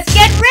 Let's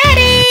get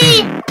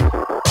ready.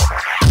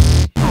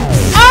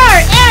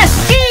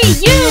 R-S-T-U-V-W-X.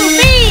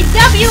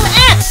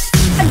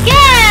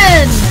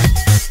 Again.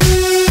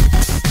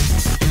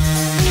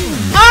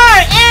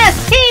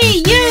 R-S-T-U-V-W-X.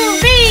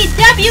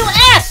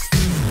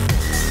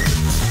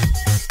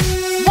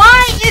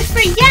 Y is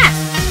for yak.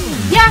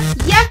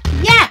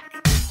 Yak.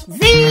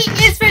 Z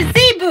is for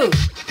zebu.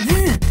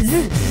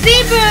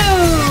 Zebu.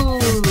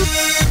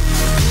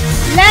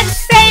 Let's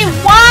say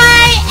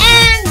Y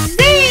and Z.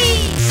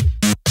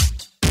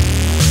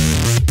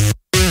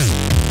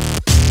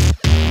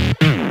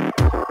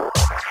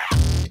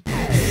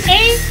 A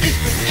is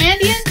for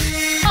Andean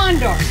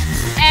condor.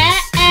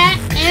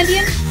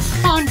 Andean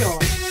condor.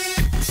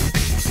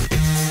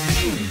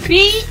 B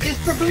is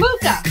for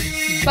beluga.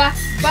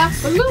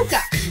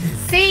 Beluga.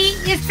 C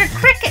is for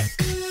cricket.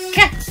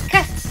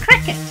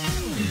 Cricket.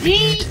 D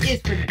is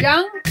for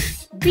dung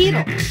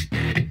beetle.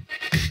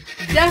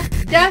 Dung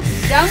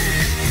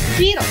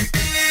beetle.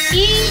 E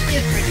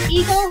is for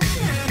eagle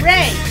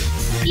ray.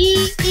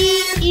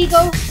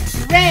 Eagle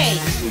ray.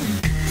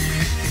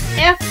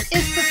 F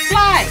is for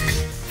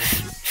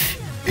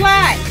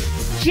fly.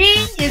 G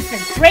is for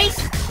great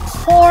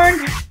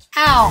horned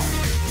owl.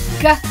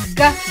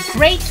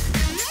 Great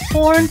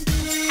horned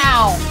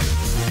owl.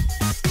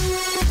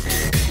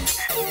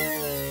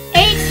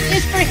 H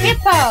is for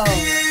hippo.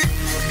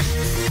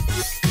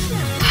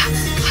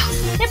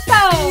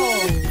 Hippo.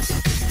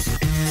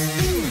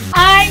 I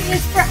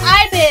is for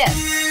ibis.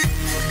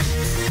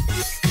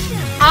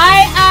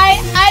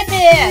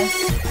 Ibis.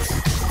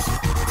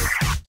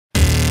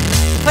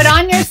 Put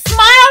on your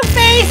smile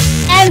face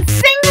and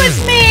sing with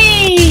me.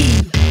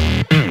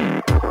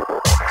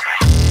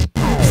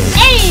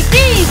 A, B,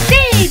 C,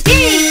 D,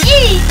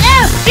 E,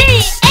 F, G,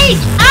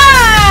 H, I.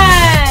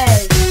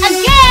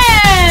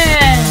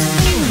 Again.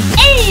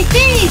 A, B,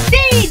 C,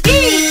 D,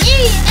 E,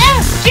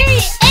 F, G,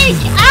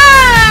 H, I.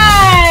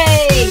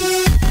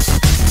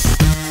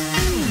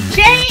 J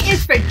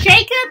is for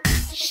Jacob,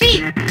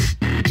 sheep.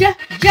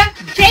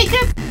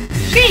 Jacob,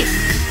 sheep.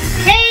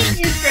 K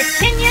is for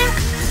Kenya,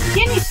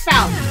 guinea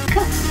fowl.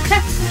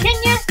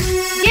 Kenya,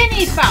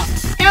 guinea fowl.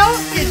 L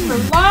is for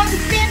long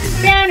fin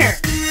banner.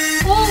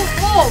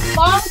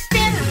 Long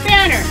fin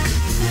banner.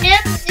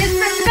 M is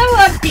for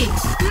millipede.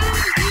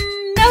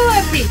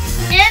 Millipede.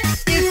 N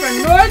is for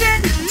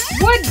northern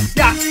wood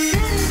duck.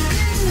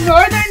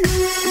 Northern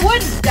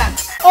wood duck.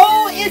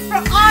 O is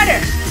for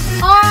otter.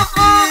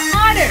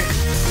 Otter.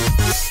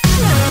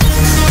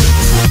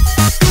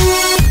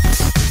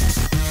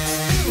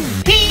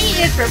 P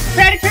is for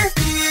predator,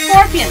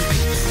 scorpion.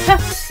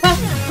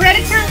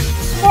 Predator,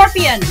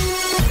 scorpion.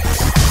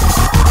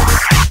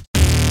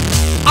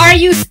 Are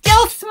you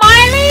still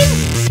smiling?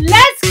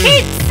 Let's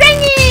keep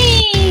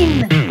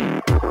singing.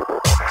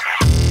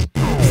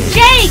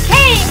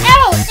 J-K-L-M-N-O-P.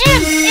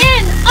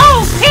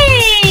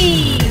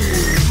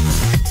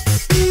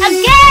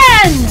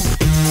 Again.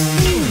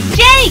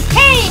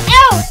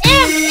 J-K-L-M-N-O-P.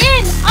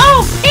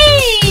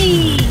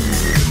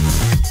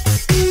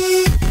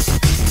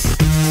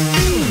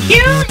 Q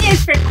is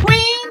for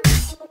queen,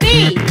 B.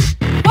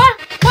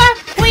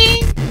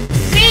 Queen,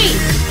 B.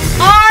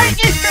 R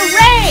is for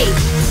ray,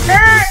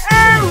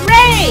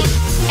 ray.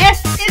 S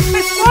is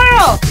for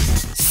squirrel,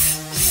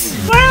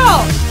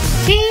 squirrel.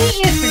 T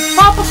is for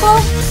tropical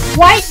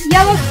white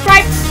yellow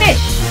striped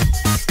fish.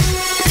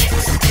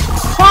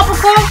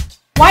 Tropical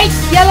white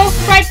yellow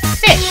striped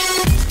fish.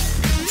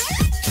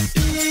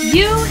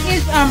 U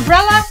is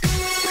umbrella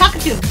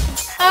cockatoo.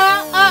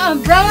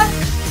 Umbrella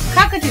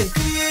cockatoo.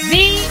 V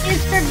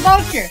is for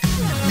vulture.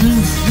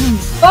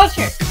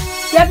 Vulture.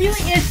 W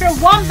is for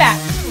wombat.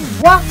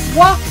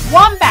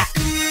 Wombat.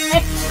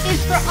 X is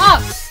for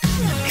ox.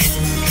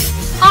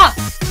 Ox.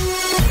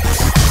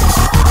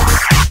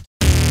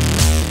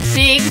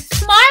 Big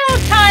smile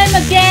time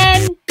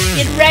again.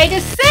 Get ready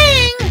to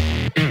sing.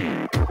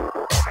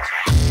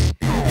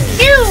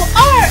 Q-R-S-T-U-V-W-X.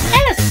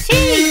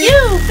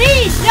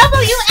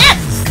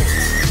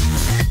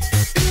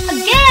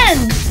 Again.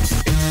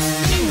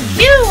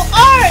 Q-R-S-T-U-V-W-X.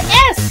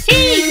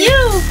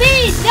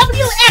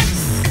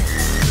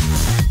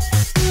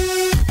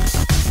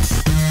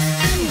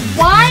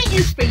 Y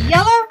is for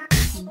yellow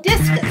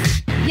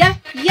discus.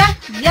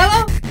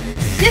 Yellow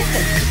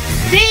discus.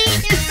 Z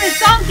is for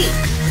donkey.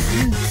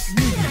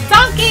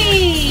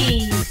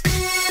 Donkey.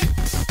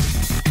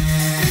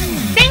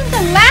 Sing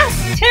the last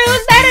two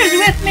letters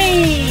with me.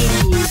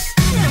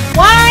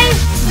 Y,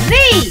 Z.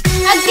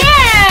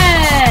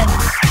 Again.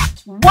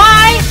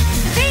 Y,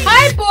 Z.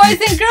 Hi boys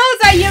and girls,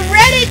 are you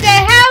ready to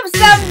have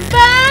some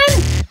fun?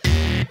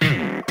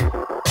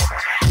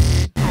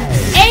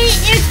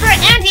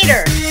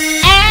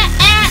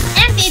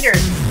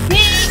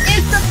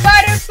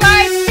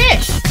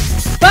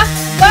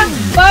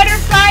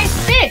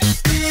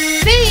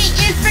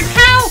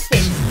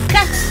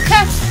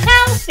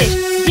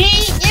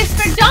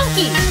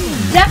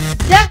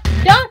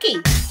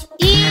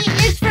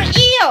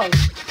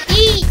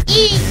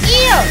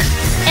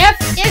 F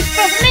is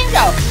for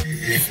flamingo.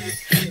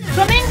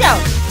 Flamingo.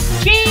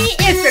 G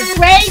is for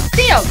gray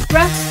seal.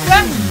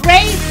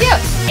 Gray seal.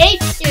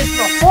 H is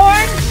for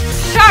horn.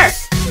 Shark.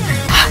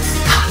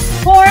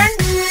 Horn.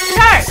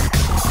 Shark.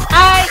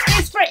 I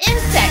is for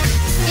insect.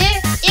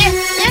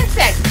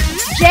 Insect.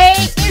 J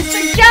is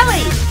for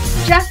jelly.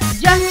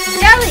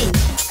 Jelly.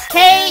 K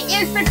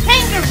is for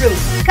kangaroo.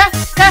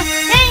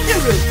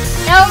 Kangaroo.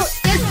 L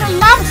is for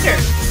lobster.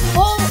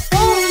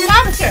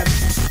 Lobster.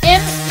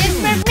 M is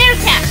for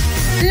meerkat.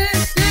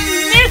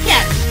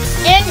 Meerkat.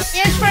 N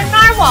is for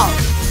narwhal.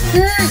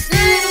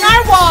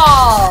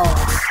 Narwhal.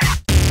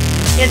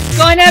 It's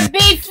gonna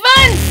be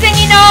fun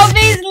singing all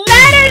these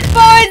letters,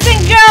 boys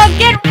and girls.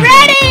 Get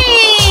ready!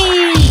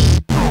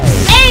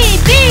 A,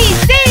 B,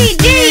 C,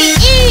 D,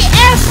 E,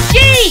 F, G,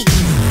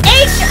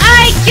 H,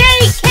 I, J,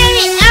 K,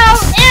 L,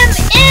 M,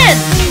 N.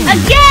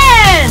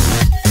 Again!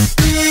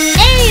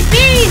 A, B,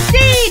 C,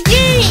 D,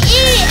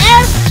 E,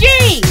 F, G,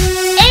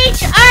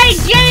 H, I,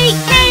 J,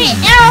 K,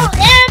 L,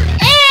 M,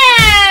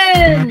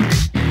 N.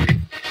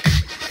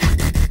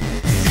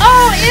 O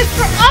is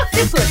for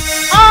octopus.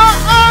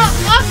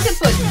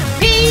 Octopus.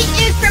 P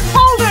is for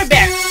polar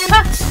bear.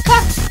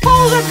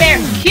 Polar bear.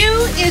 Q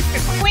is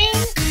for queen.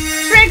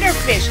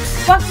 Triggerfish.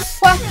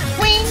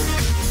 Queen.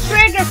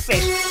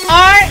 Triggerfish.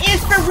 R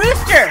is for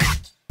rooster.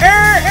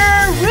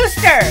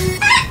 Rooster.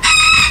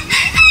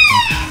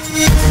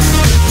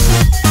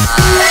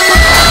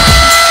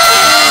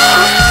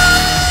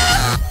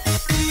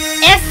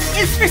 S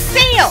is for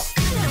seal.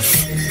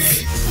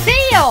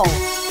 Seal.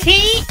 T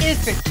is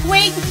for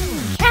twig.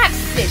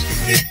 Catfish.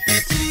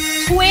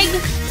 Twig.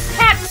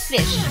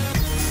 Catfish.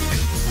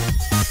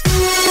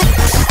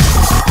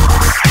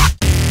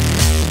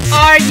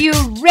 Are you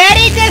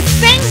ready to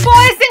sing,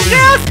 boys and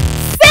girls?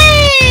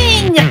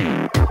 Sing!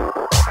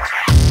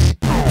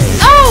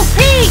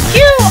 O-P-Q-R-S-T.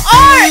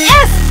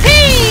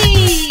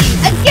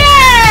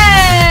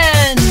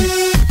 Again!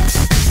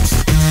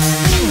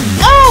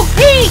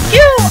 O-P-Q-R-S-T.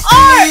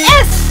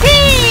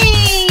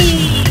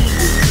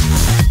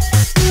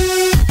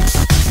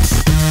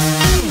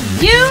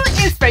 U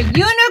is for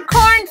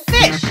unicorn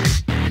fish.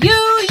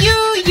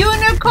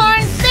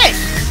 Unicorn fish.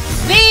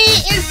 V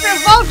is for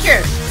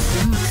vulture.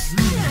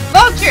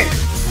 Vulture.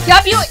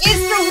 W is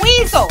for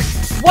weasel.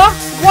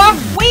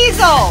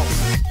 Weasel.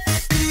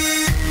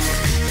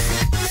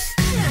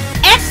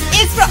 X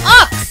is for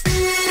ox.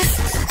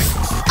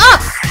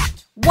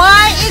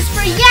 Y is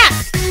for yak.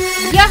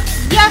 Yak.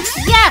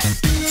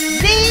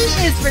 Z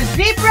is for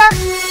zebra.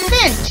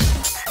 Finch.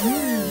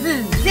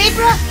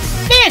 Zebra.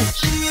 Finch.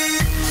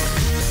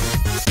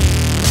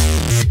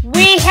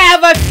 We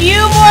have a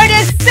few more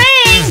to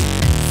sing.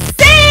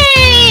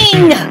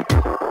 Sing!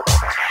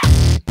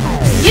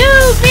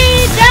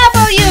 U-V-W-X-Y-Z.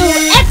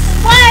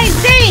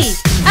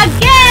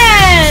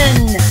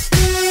 Again.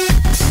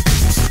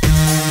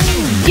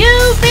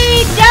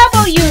 U-V-W-X-Y-Z.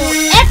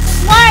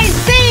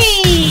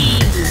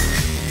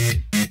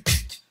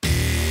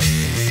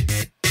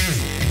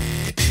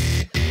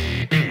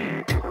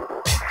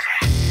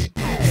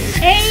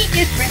 A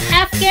is for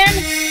Afghan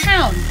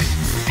hound.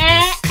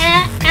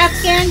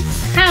 Afghan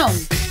hound.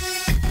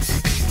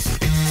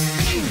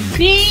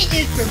 B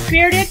is for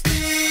bearded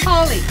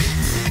collie.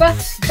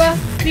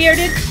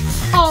 Bearded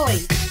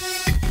collie.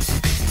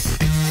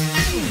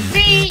 C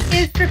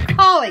is for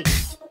collie.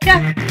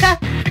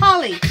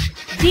 Collie.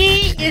 D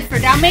is for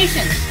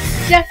Dalmatian.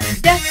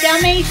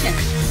 Dalmatian.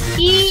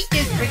 E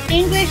is for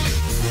English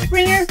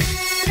Springer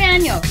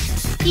Spaniel.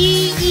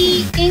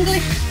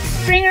 English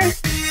Springer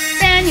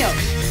Spaniel.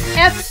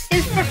 F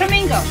is for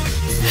flamingo.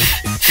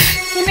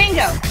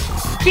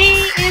 G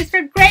is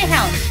for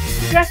greyhound.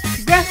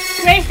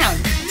 Greyhound.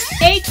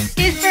 H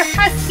is for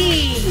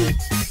husky.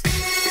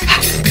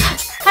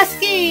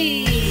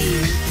 Husky.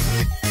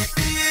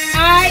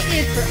 I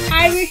is for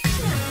Irish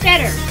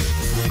setter.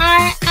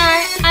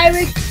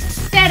 Irish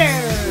setter.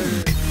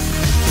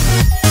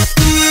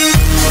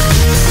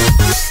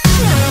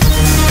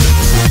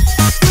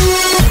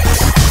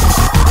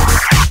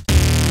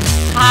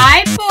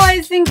 Hi,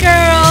 boys and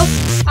girls.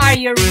 Are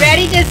you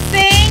ready to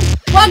sing?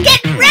 Well,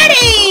 get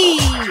ready!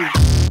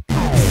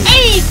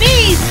 A, B,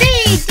 C,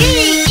 D,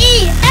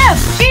 E, F,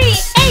 G,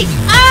 H,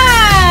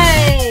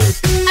 I.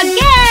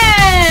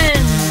 Again.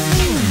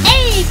 A,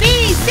 B,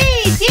 C,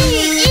 D,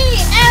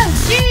 E, F,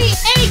 G,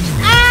 H,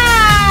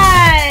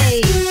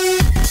 I.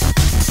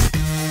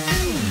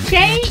 J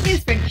is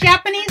for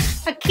Japanese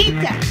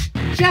Akita.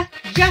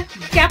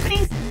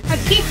 Japanese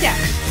Akita.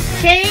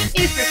 K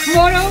is for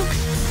Komodo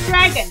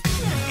dragon.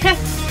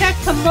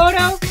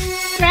 Komodo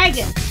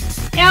dragon.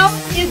 L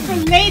is for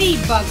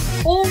ladybug.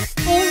 Old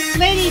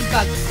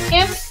ladybug.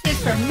 M is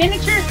for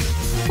miniature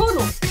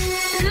poodle.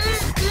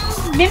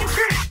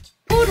 Miniature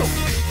poodle.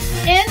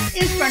 N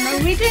is for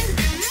Norwegian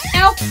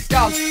elf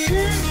dog.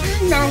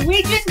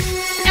 Norwegian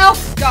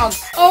elf dog.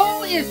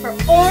 O is for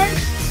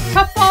orange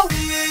puffball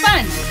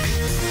sponge.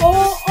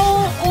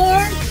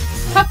 Orange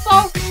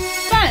puffball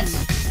sponge.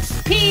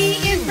 P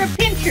is for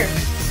pincher.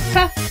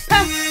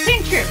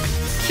 Pincher.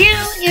 Q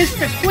is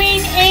for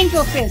queen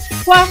angelfish.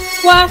 Quack,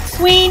 quack,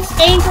 queen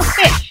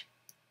angelfish.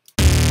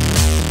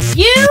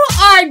 You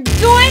are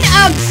doing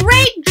a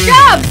great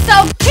job,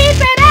 so keep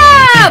it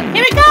up.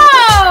 Here we go.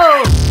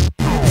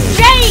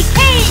 JKLMNOPQ.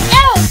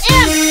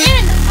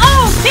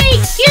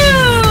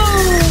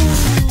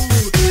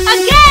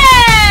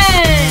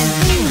 Again.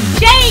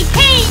 JKLMNOPQ.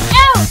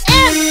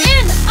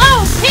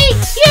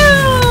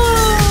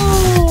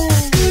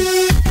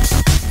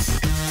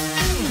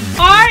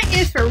 R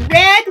is for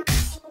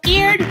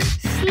red-eared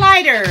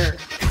slider.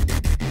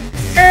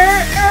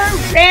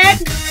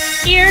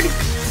 Red-eared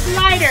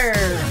slider.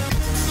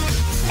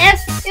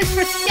 S is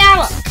for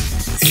scallop.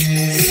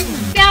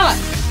 Scallop.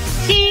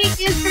 T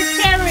is for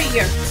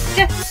terrier.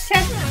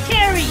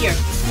 Terrier.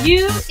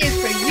 U is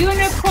for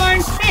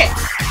unicorn fish.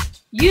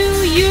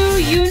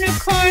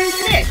 Unicorn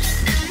fish.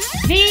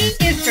 V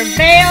is for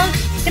veiled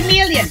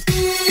chameleon.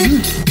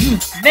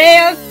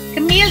 Veiled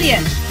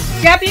chameleon.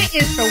 W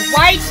is for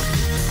white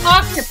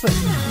octopus.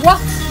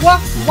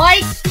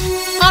 White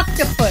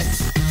octopus.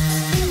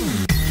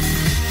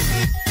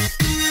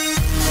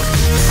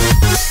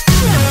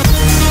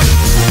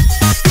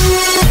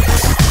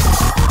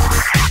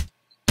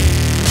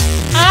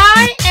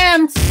 I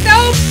am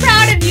so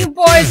proud of you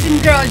boys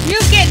and girls. You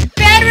get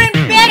better and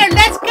better.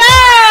 Let's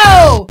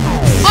go!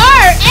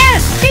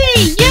 R-S-T-U-V-W.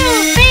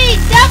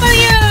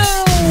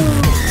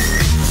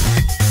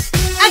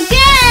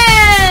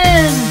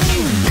 Again!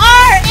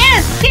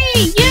 R-S-T-U-V-W.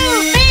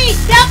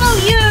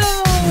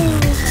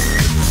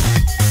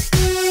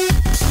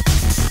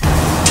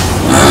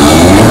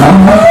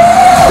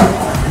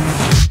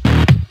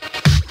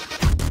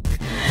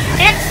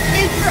 X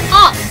is for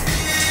ox.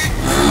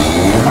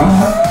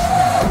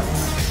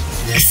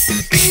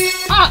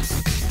 Ox.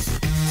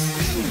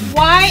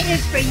 Y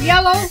is for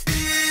yellow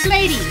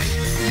slaty.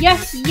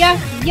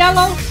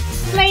 Yellow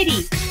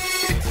slaty.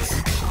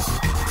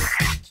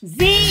 Z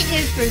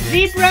is for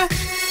zebra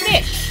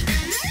fish.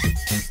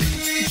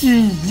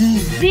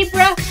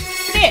 Zebra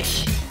fish.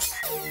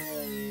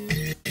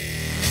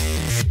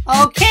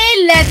 Okay,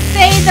 let's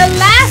say the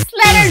last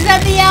letters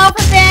of the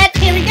alphabet.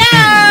 Here we go.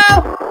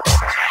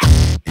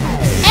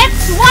 X,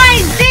 Y,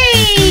 Z.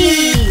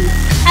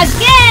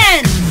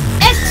 Again.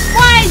 X,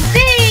 Y, Z.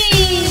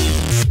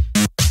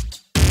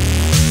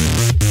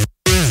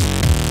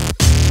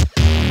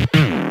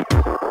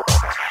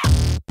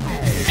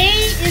 A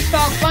is for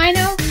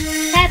albino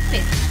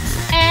catfish.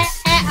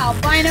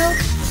 Albino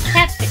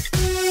catfish.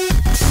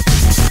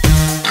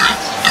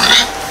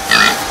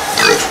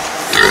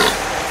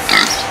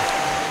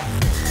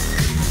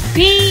 B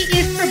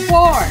is for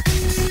boar.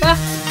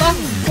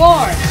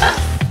 Boar.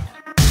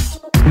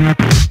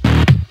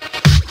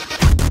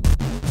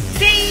 C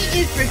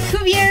is for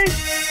Cuvier's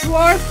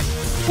dwarf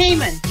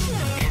caiman.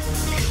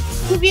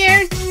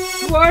 Cuvier's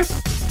dwarf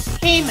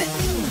caiman.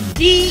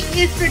 D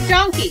is for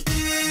donkey.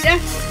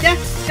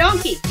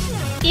 Donkey.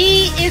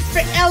 E is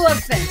for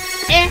elephant.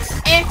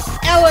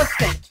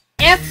 Elephant.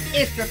 F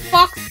is for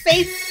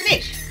fox-faced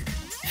fish.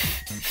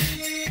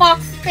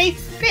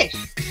 Fox-faced fish.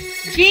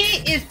 G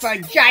is for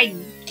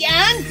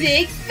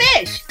gigantic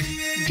fish.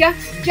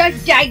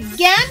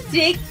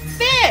 Gigantic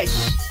fish.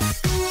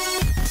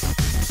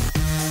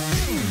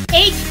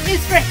 H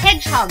is for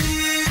hedgehog.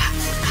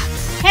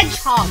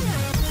 Hedgehog.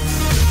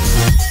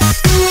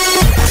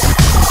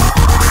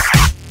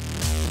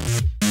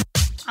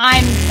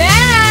 I'm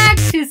back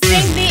to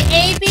sing the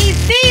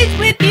ABCs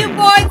with you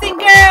boys and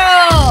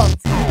girls.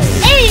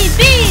 A, B,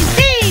 C,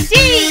 D,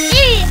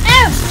 E,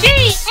 F, G,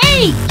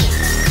 H.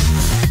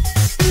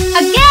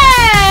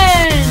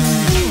 Again.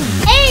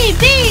 A,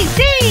 B, C,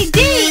 D,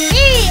 E,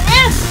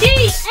 F, G,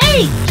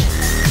 H.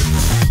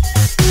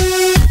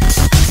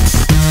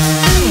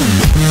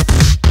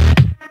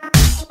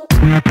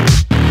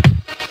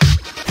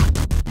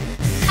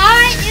 I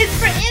is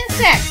for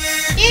insect.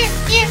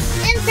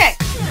 Insect.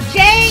 J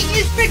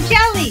is for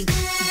jelly.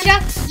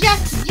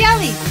 Just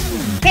jelly.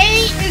 K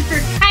is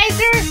for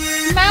Kaiser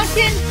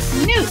Mountain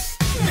Newt.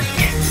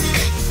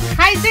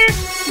 Kaiser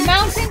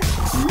Mountain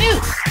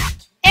Newt.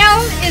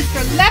 L is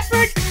for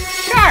leopard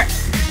shark.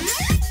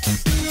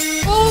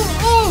 Ooh,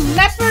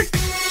 leopard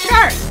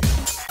shark.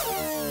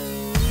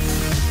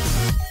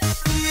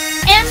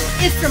 M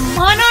is for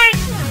monarch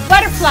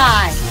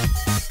butterfly.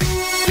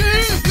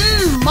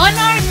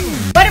 Monarch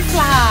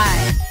butterfly.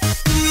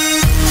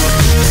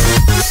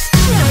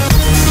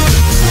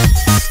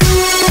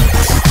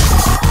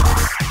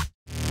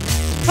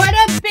 Put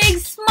a big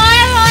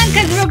smile on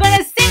because we're going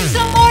to sing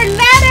some more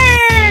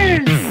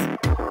letters.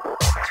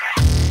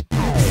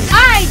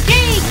 I, J,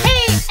 K,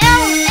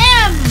 L,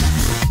 M.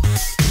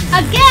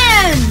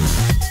 Again.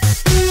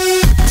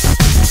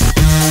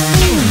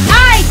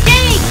 I, J,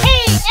 K,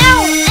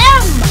 L,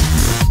 M.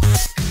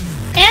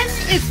 N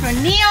is for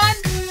neon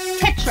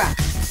tetra.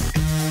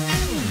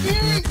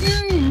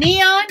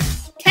 Neon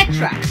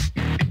tetra.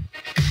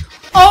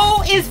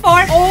 O is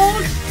for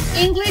old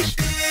English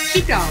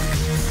sheepdog.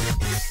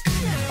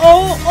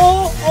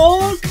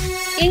 Old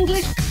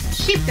English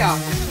sheepdog.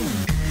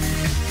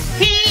 P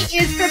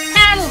is for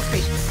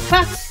paddlefish.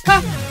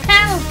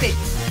 Paddlefish. cuttlefish.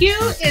 Q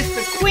is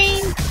for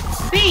queen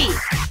bee.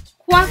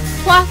 Quack,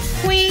 quack,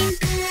 queen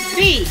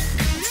bee.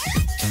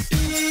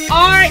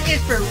 R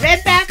is for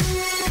redback,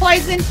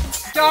 poison,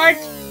 dart,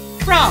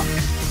 frog.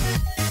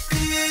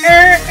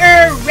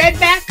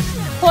 Redback,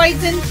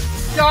 poison,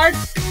 dart,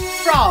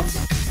 frog.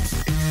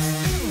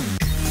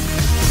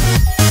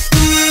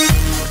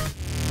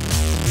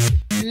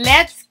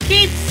 Let's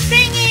keep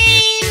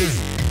singing.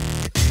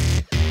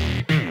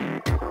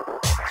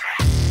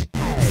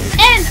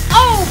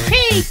 N-O-P-Q-R.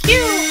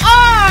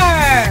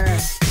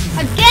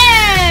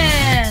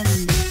 Again.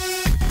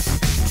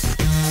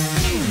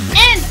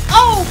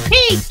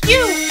 N-O-P-Q-R.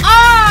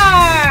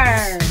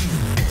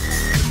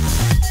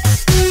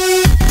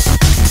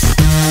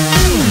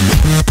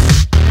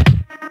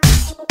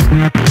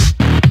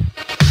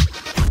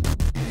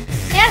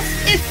 S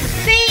is for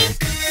sea,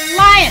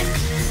 lion.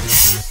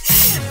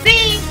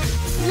 Sea,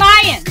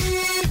 lion.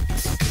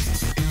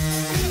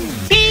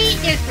 T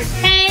is for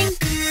tang,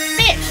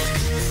 fish.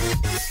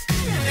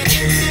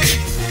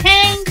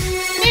 Tang,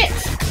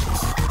 fish.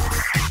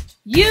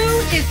 U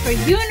is for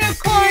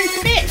unicorn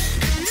fish.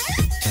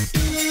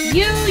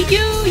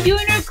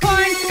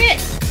 Unicorn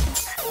fish.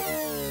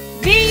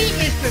 V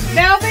is for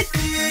velvet,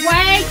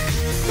 wag,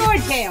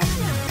 swordtail.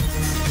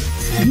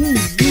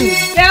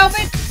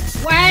 Velvet,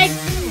 wag,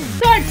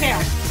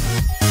 swordtail.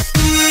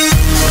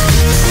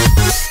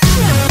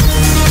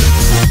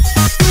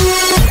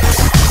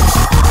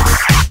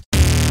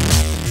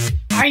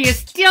 Are you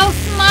still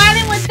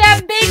smiling with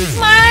that big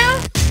smile?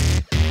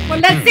 Well,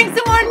 let's sing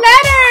some more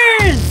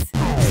letters.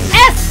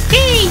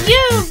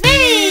 S-T-U-V.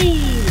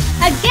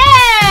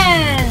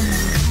 Again.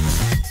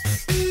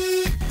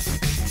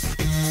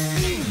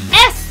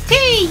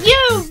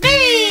 S-T-U-V.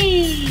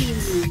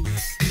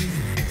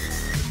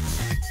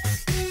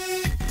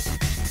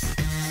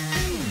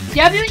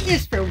 W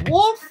is for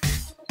wolf,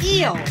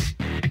 eel.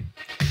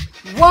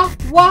 Wolf,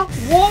 wolf,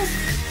 wolf,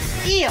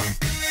 eel.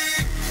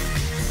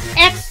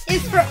 X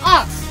is for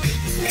ox.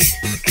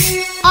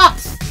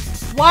 Ox.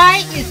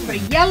 Y is for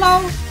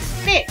yellow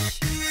fish.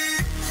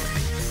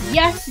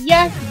 Yes,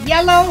 yes,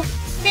 yellow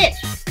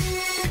fish.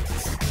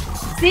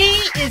 Z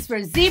is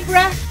for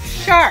zebra,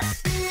 shark.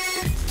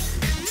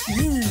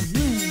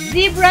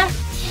 Zebra,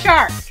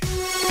 shark.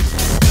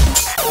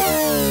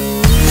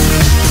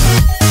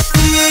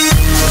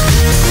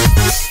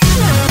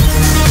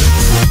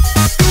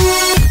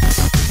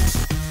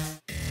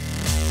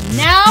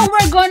 Now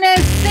we're gonna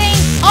sing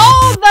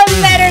all the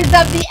letters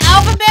of the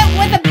alphabet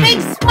with a big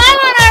smile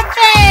on our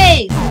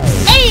face.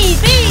 A,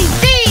 B,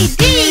 C,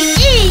 D,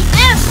 E,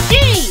 F, G,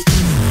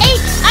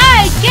 H,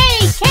 I, J,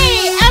 K,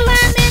 L,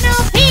 M, N, O,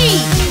 P,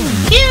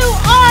 Q,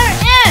 R,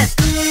 S,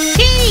 T,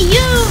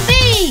 U, V,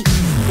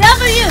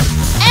 W,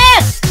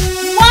 X,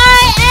 Y,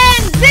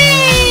 and Z.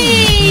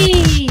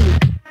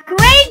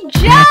 Great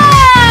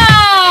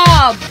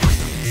job!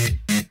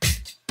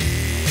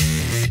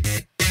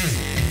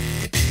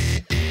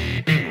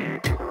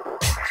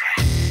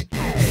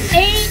 A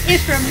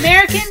is for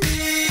American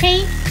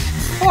paint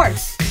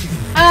horse.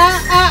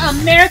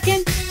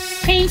 American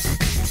paint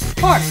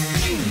horse.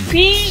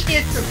 B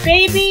is for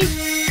baby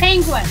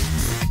penguin.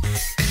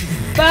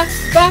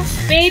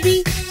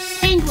 Baby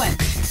penguin.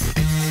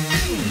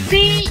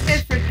 C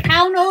is for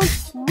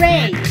Kaunos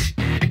ray.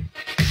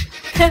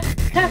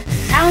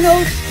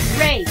 Kaunos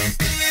ray.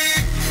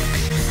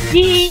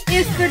 D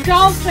is for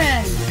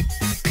dolphin.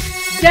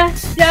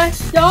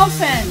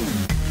 Dolphin.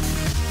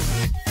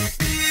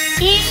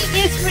 E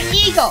is for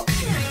eagle.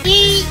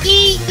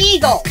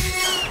 Eagle.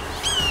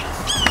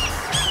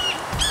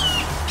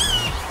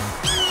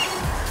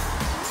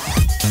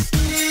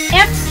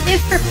 F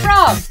is for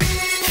frog.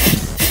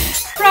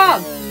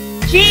 Frog.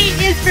 G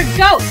is for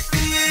goat.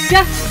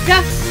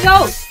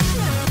 Goat.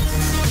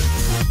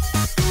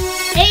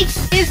 H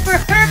is for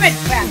hermit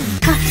crab.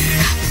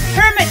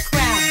 Hermit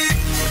crab.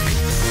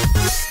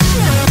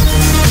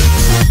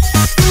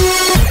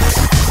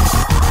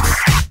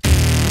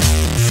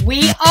 We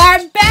are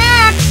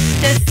back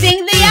to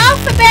sing the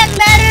alphabet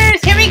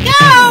letters. Here we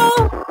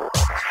go.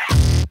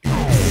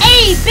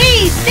 A,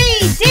 B, C,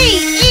 D,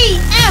 E,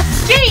 F,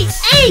 G,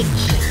 H.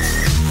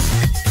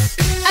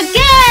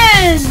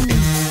 Again.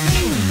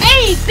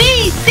 A, B,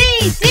 C,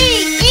 D,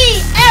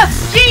 E, F,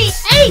 G,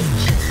 H.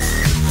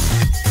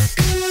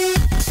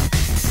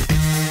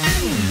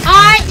 I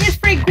is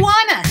for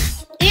iguana.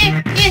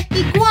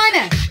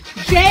 Iguana.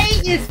 J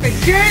is for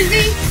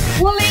Jersey,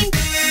 woolly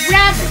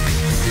rabbit.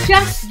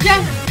 Just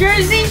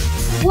Jersey,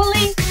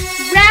 woolly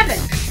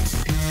rabbit.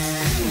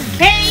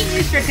 K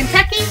is for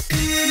Kentucky,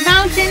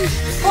 mountain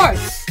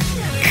horse.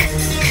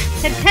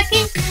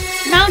 Kentucky,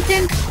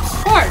 mountain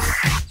horse.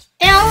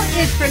 L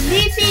is for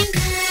leafy,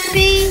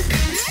 sea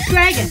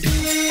dragon.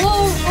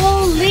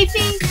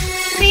 Leafy,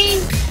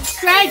 sea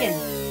dragon.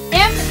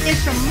 M is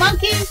for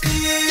monkey,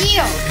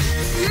 eel.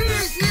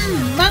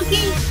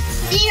 Monkey,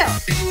 eel.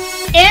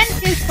 N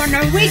is for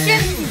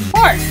Norwegian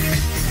horse.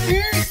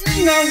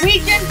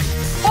 Norwegian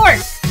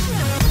horse.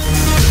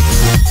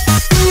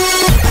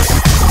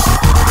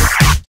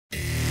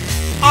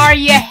 Are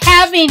you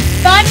having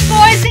fun,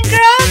 boys and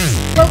girls?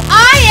 Well,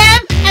 I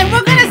am, and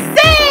we're gonna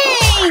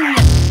sing!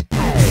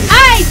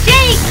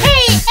 I-J-K-L-M-N!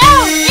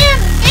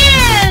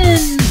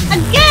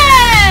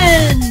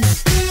 Again!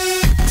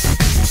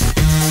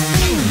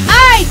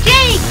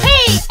 I-J-K-L-M-N!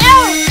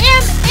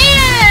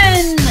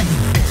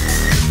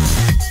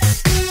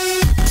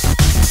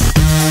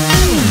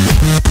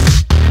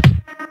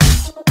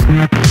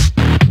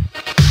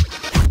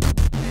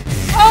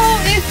 O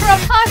is for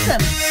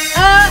opossum.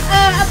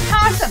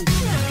 Opossum.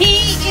 P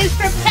is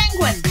for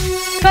penguin.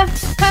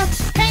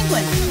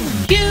 Penguin.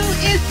 Q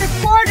is for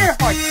quarter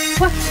horse.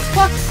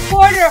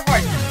 Quarter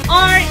horse.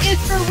 R is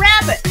for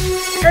rabbit.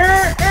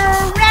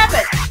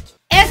 Rabbit.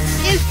 S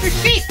is for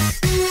sheep.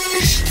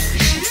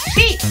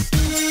 Sheep.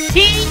 T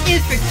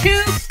is for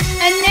tube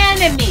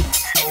anemone.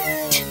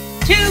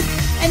 Tube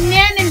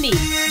anemone.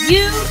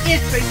 U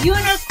is for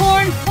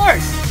unicorn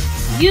horse.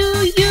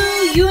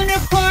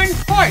 Unicorn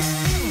horse.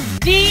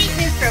 V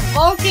is for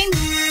Vulcan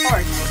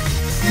horse.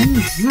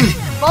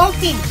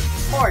 Vulcan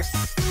horse.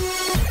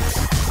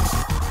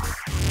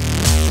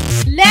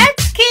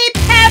 Let's keep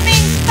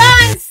having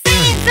fun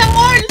singing some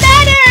more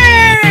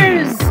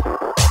letters.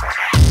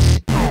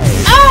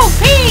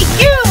 O-P-Q-R-S-T-U-V.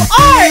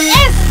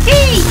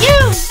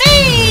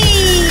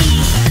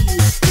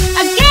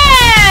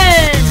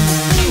 Again.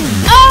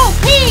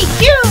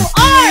 O-P-Q-R-S-T-U-V.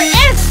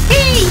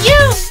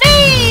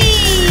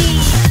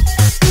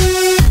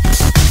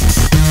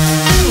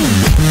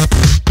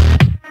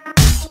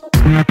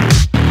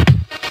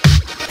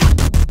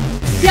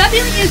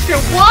 W is for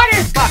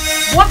water buck.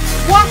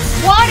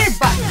 Water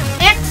buck.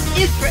 X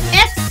is for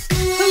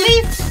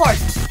police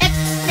horse. X,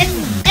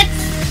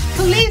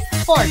 police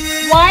horse.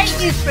 Y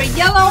is for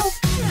yellow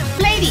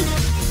lady.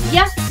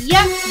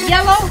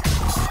 Yellow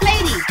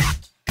lady.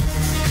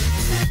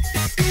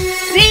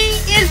 Z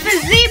is for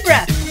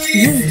zebra.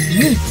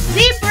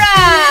 Zebra.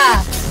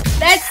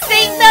 Let's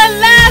sing the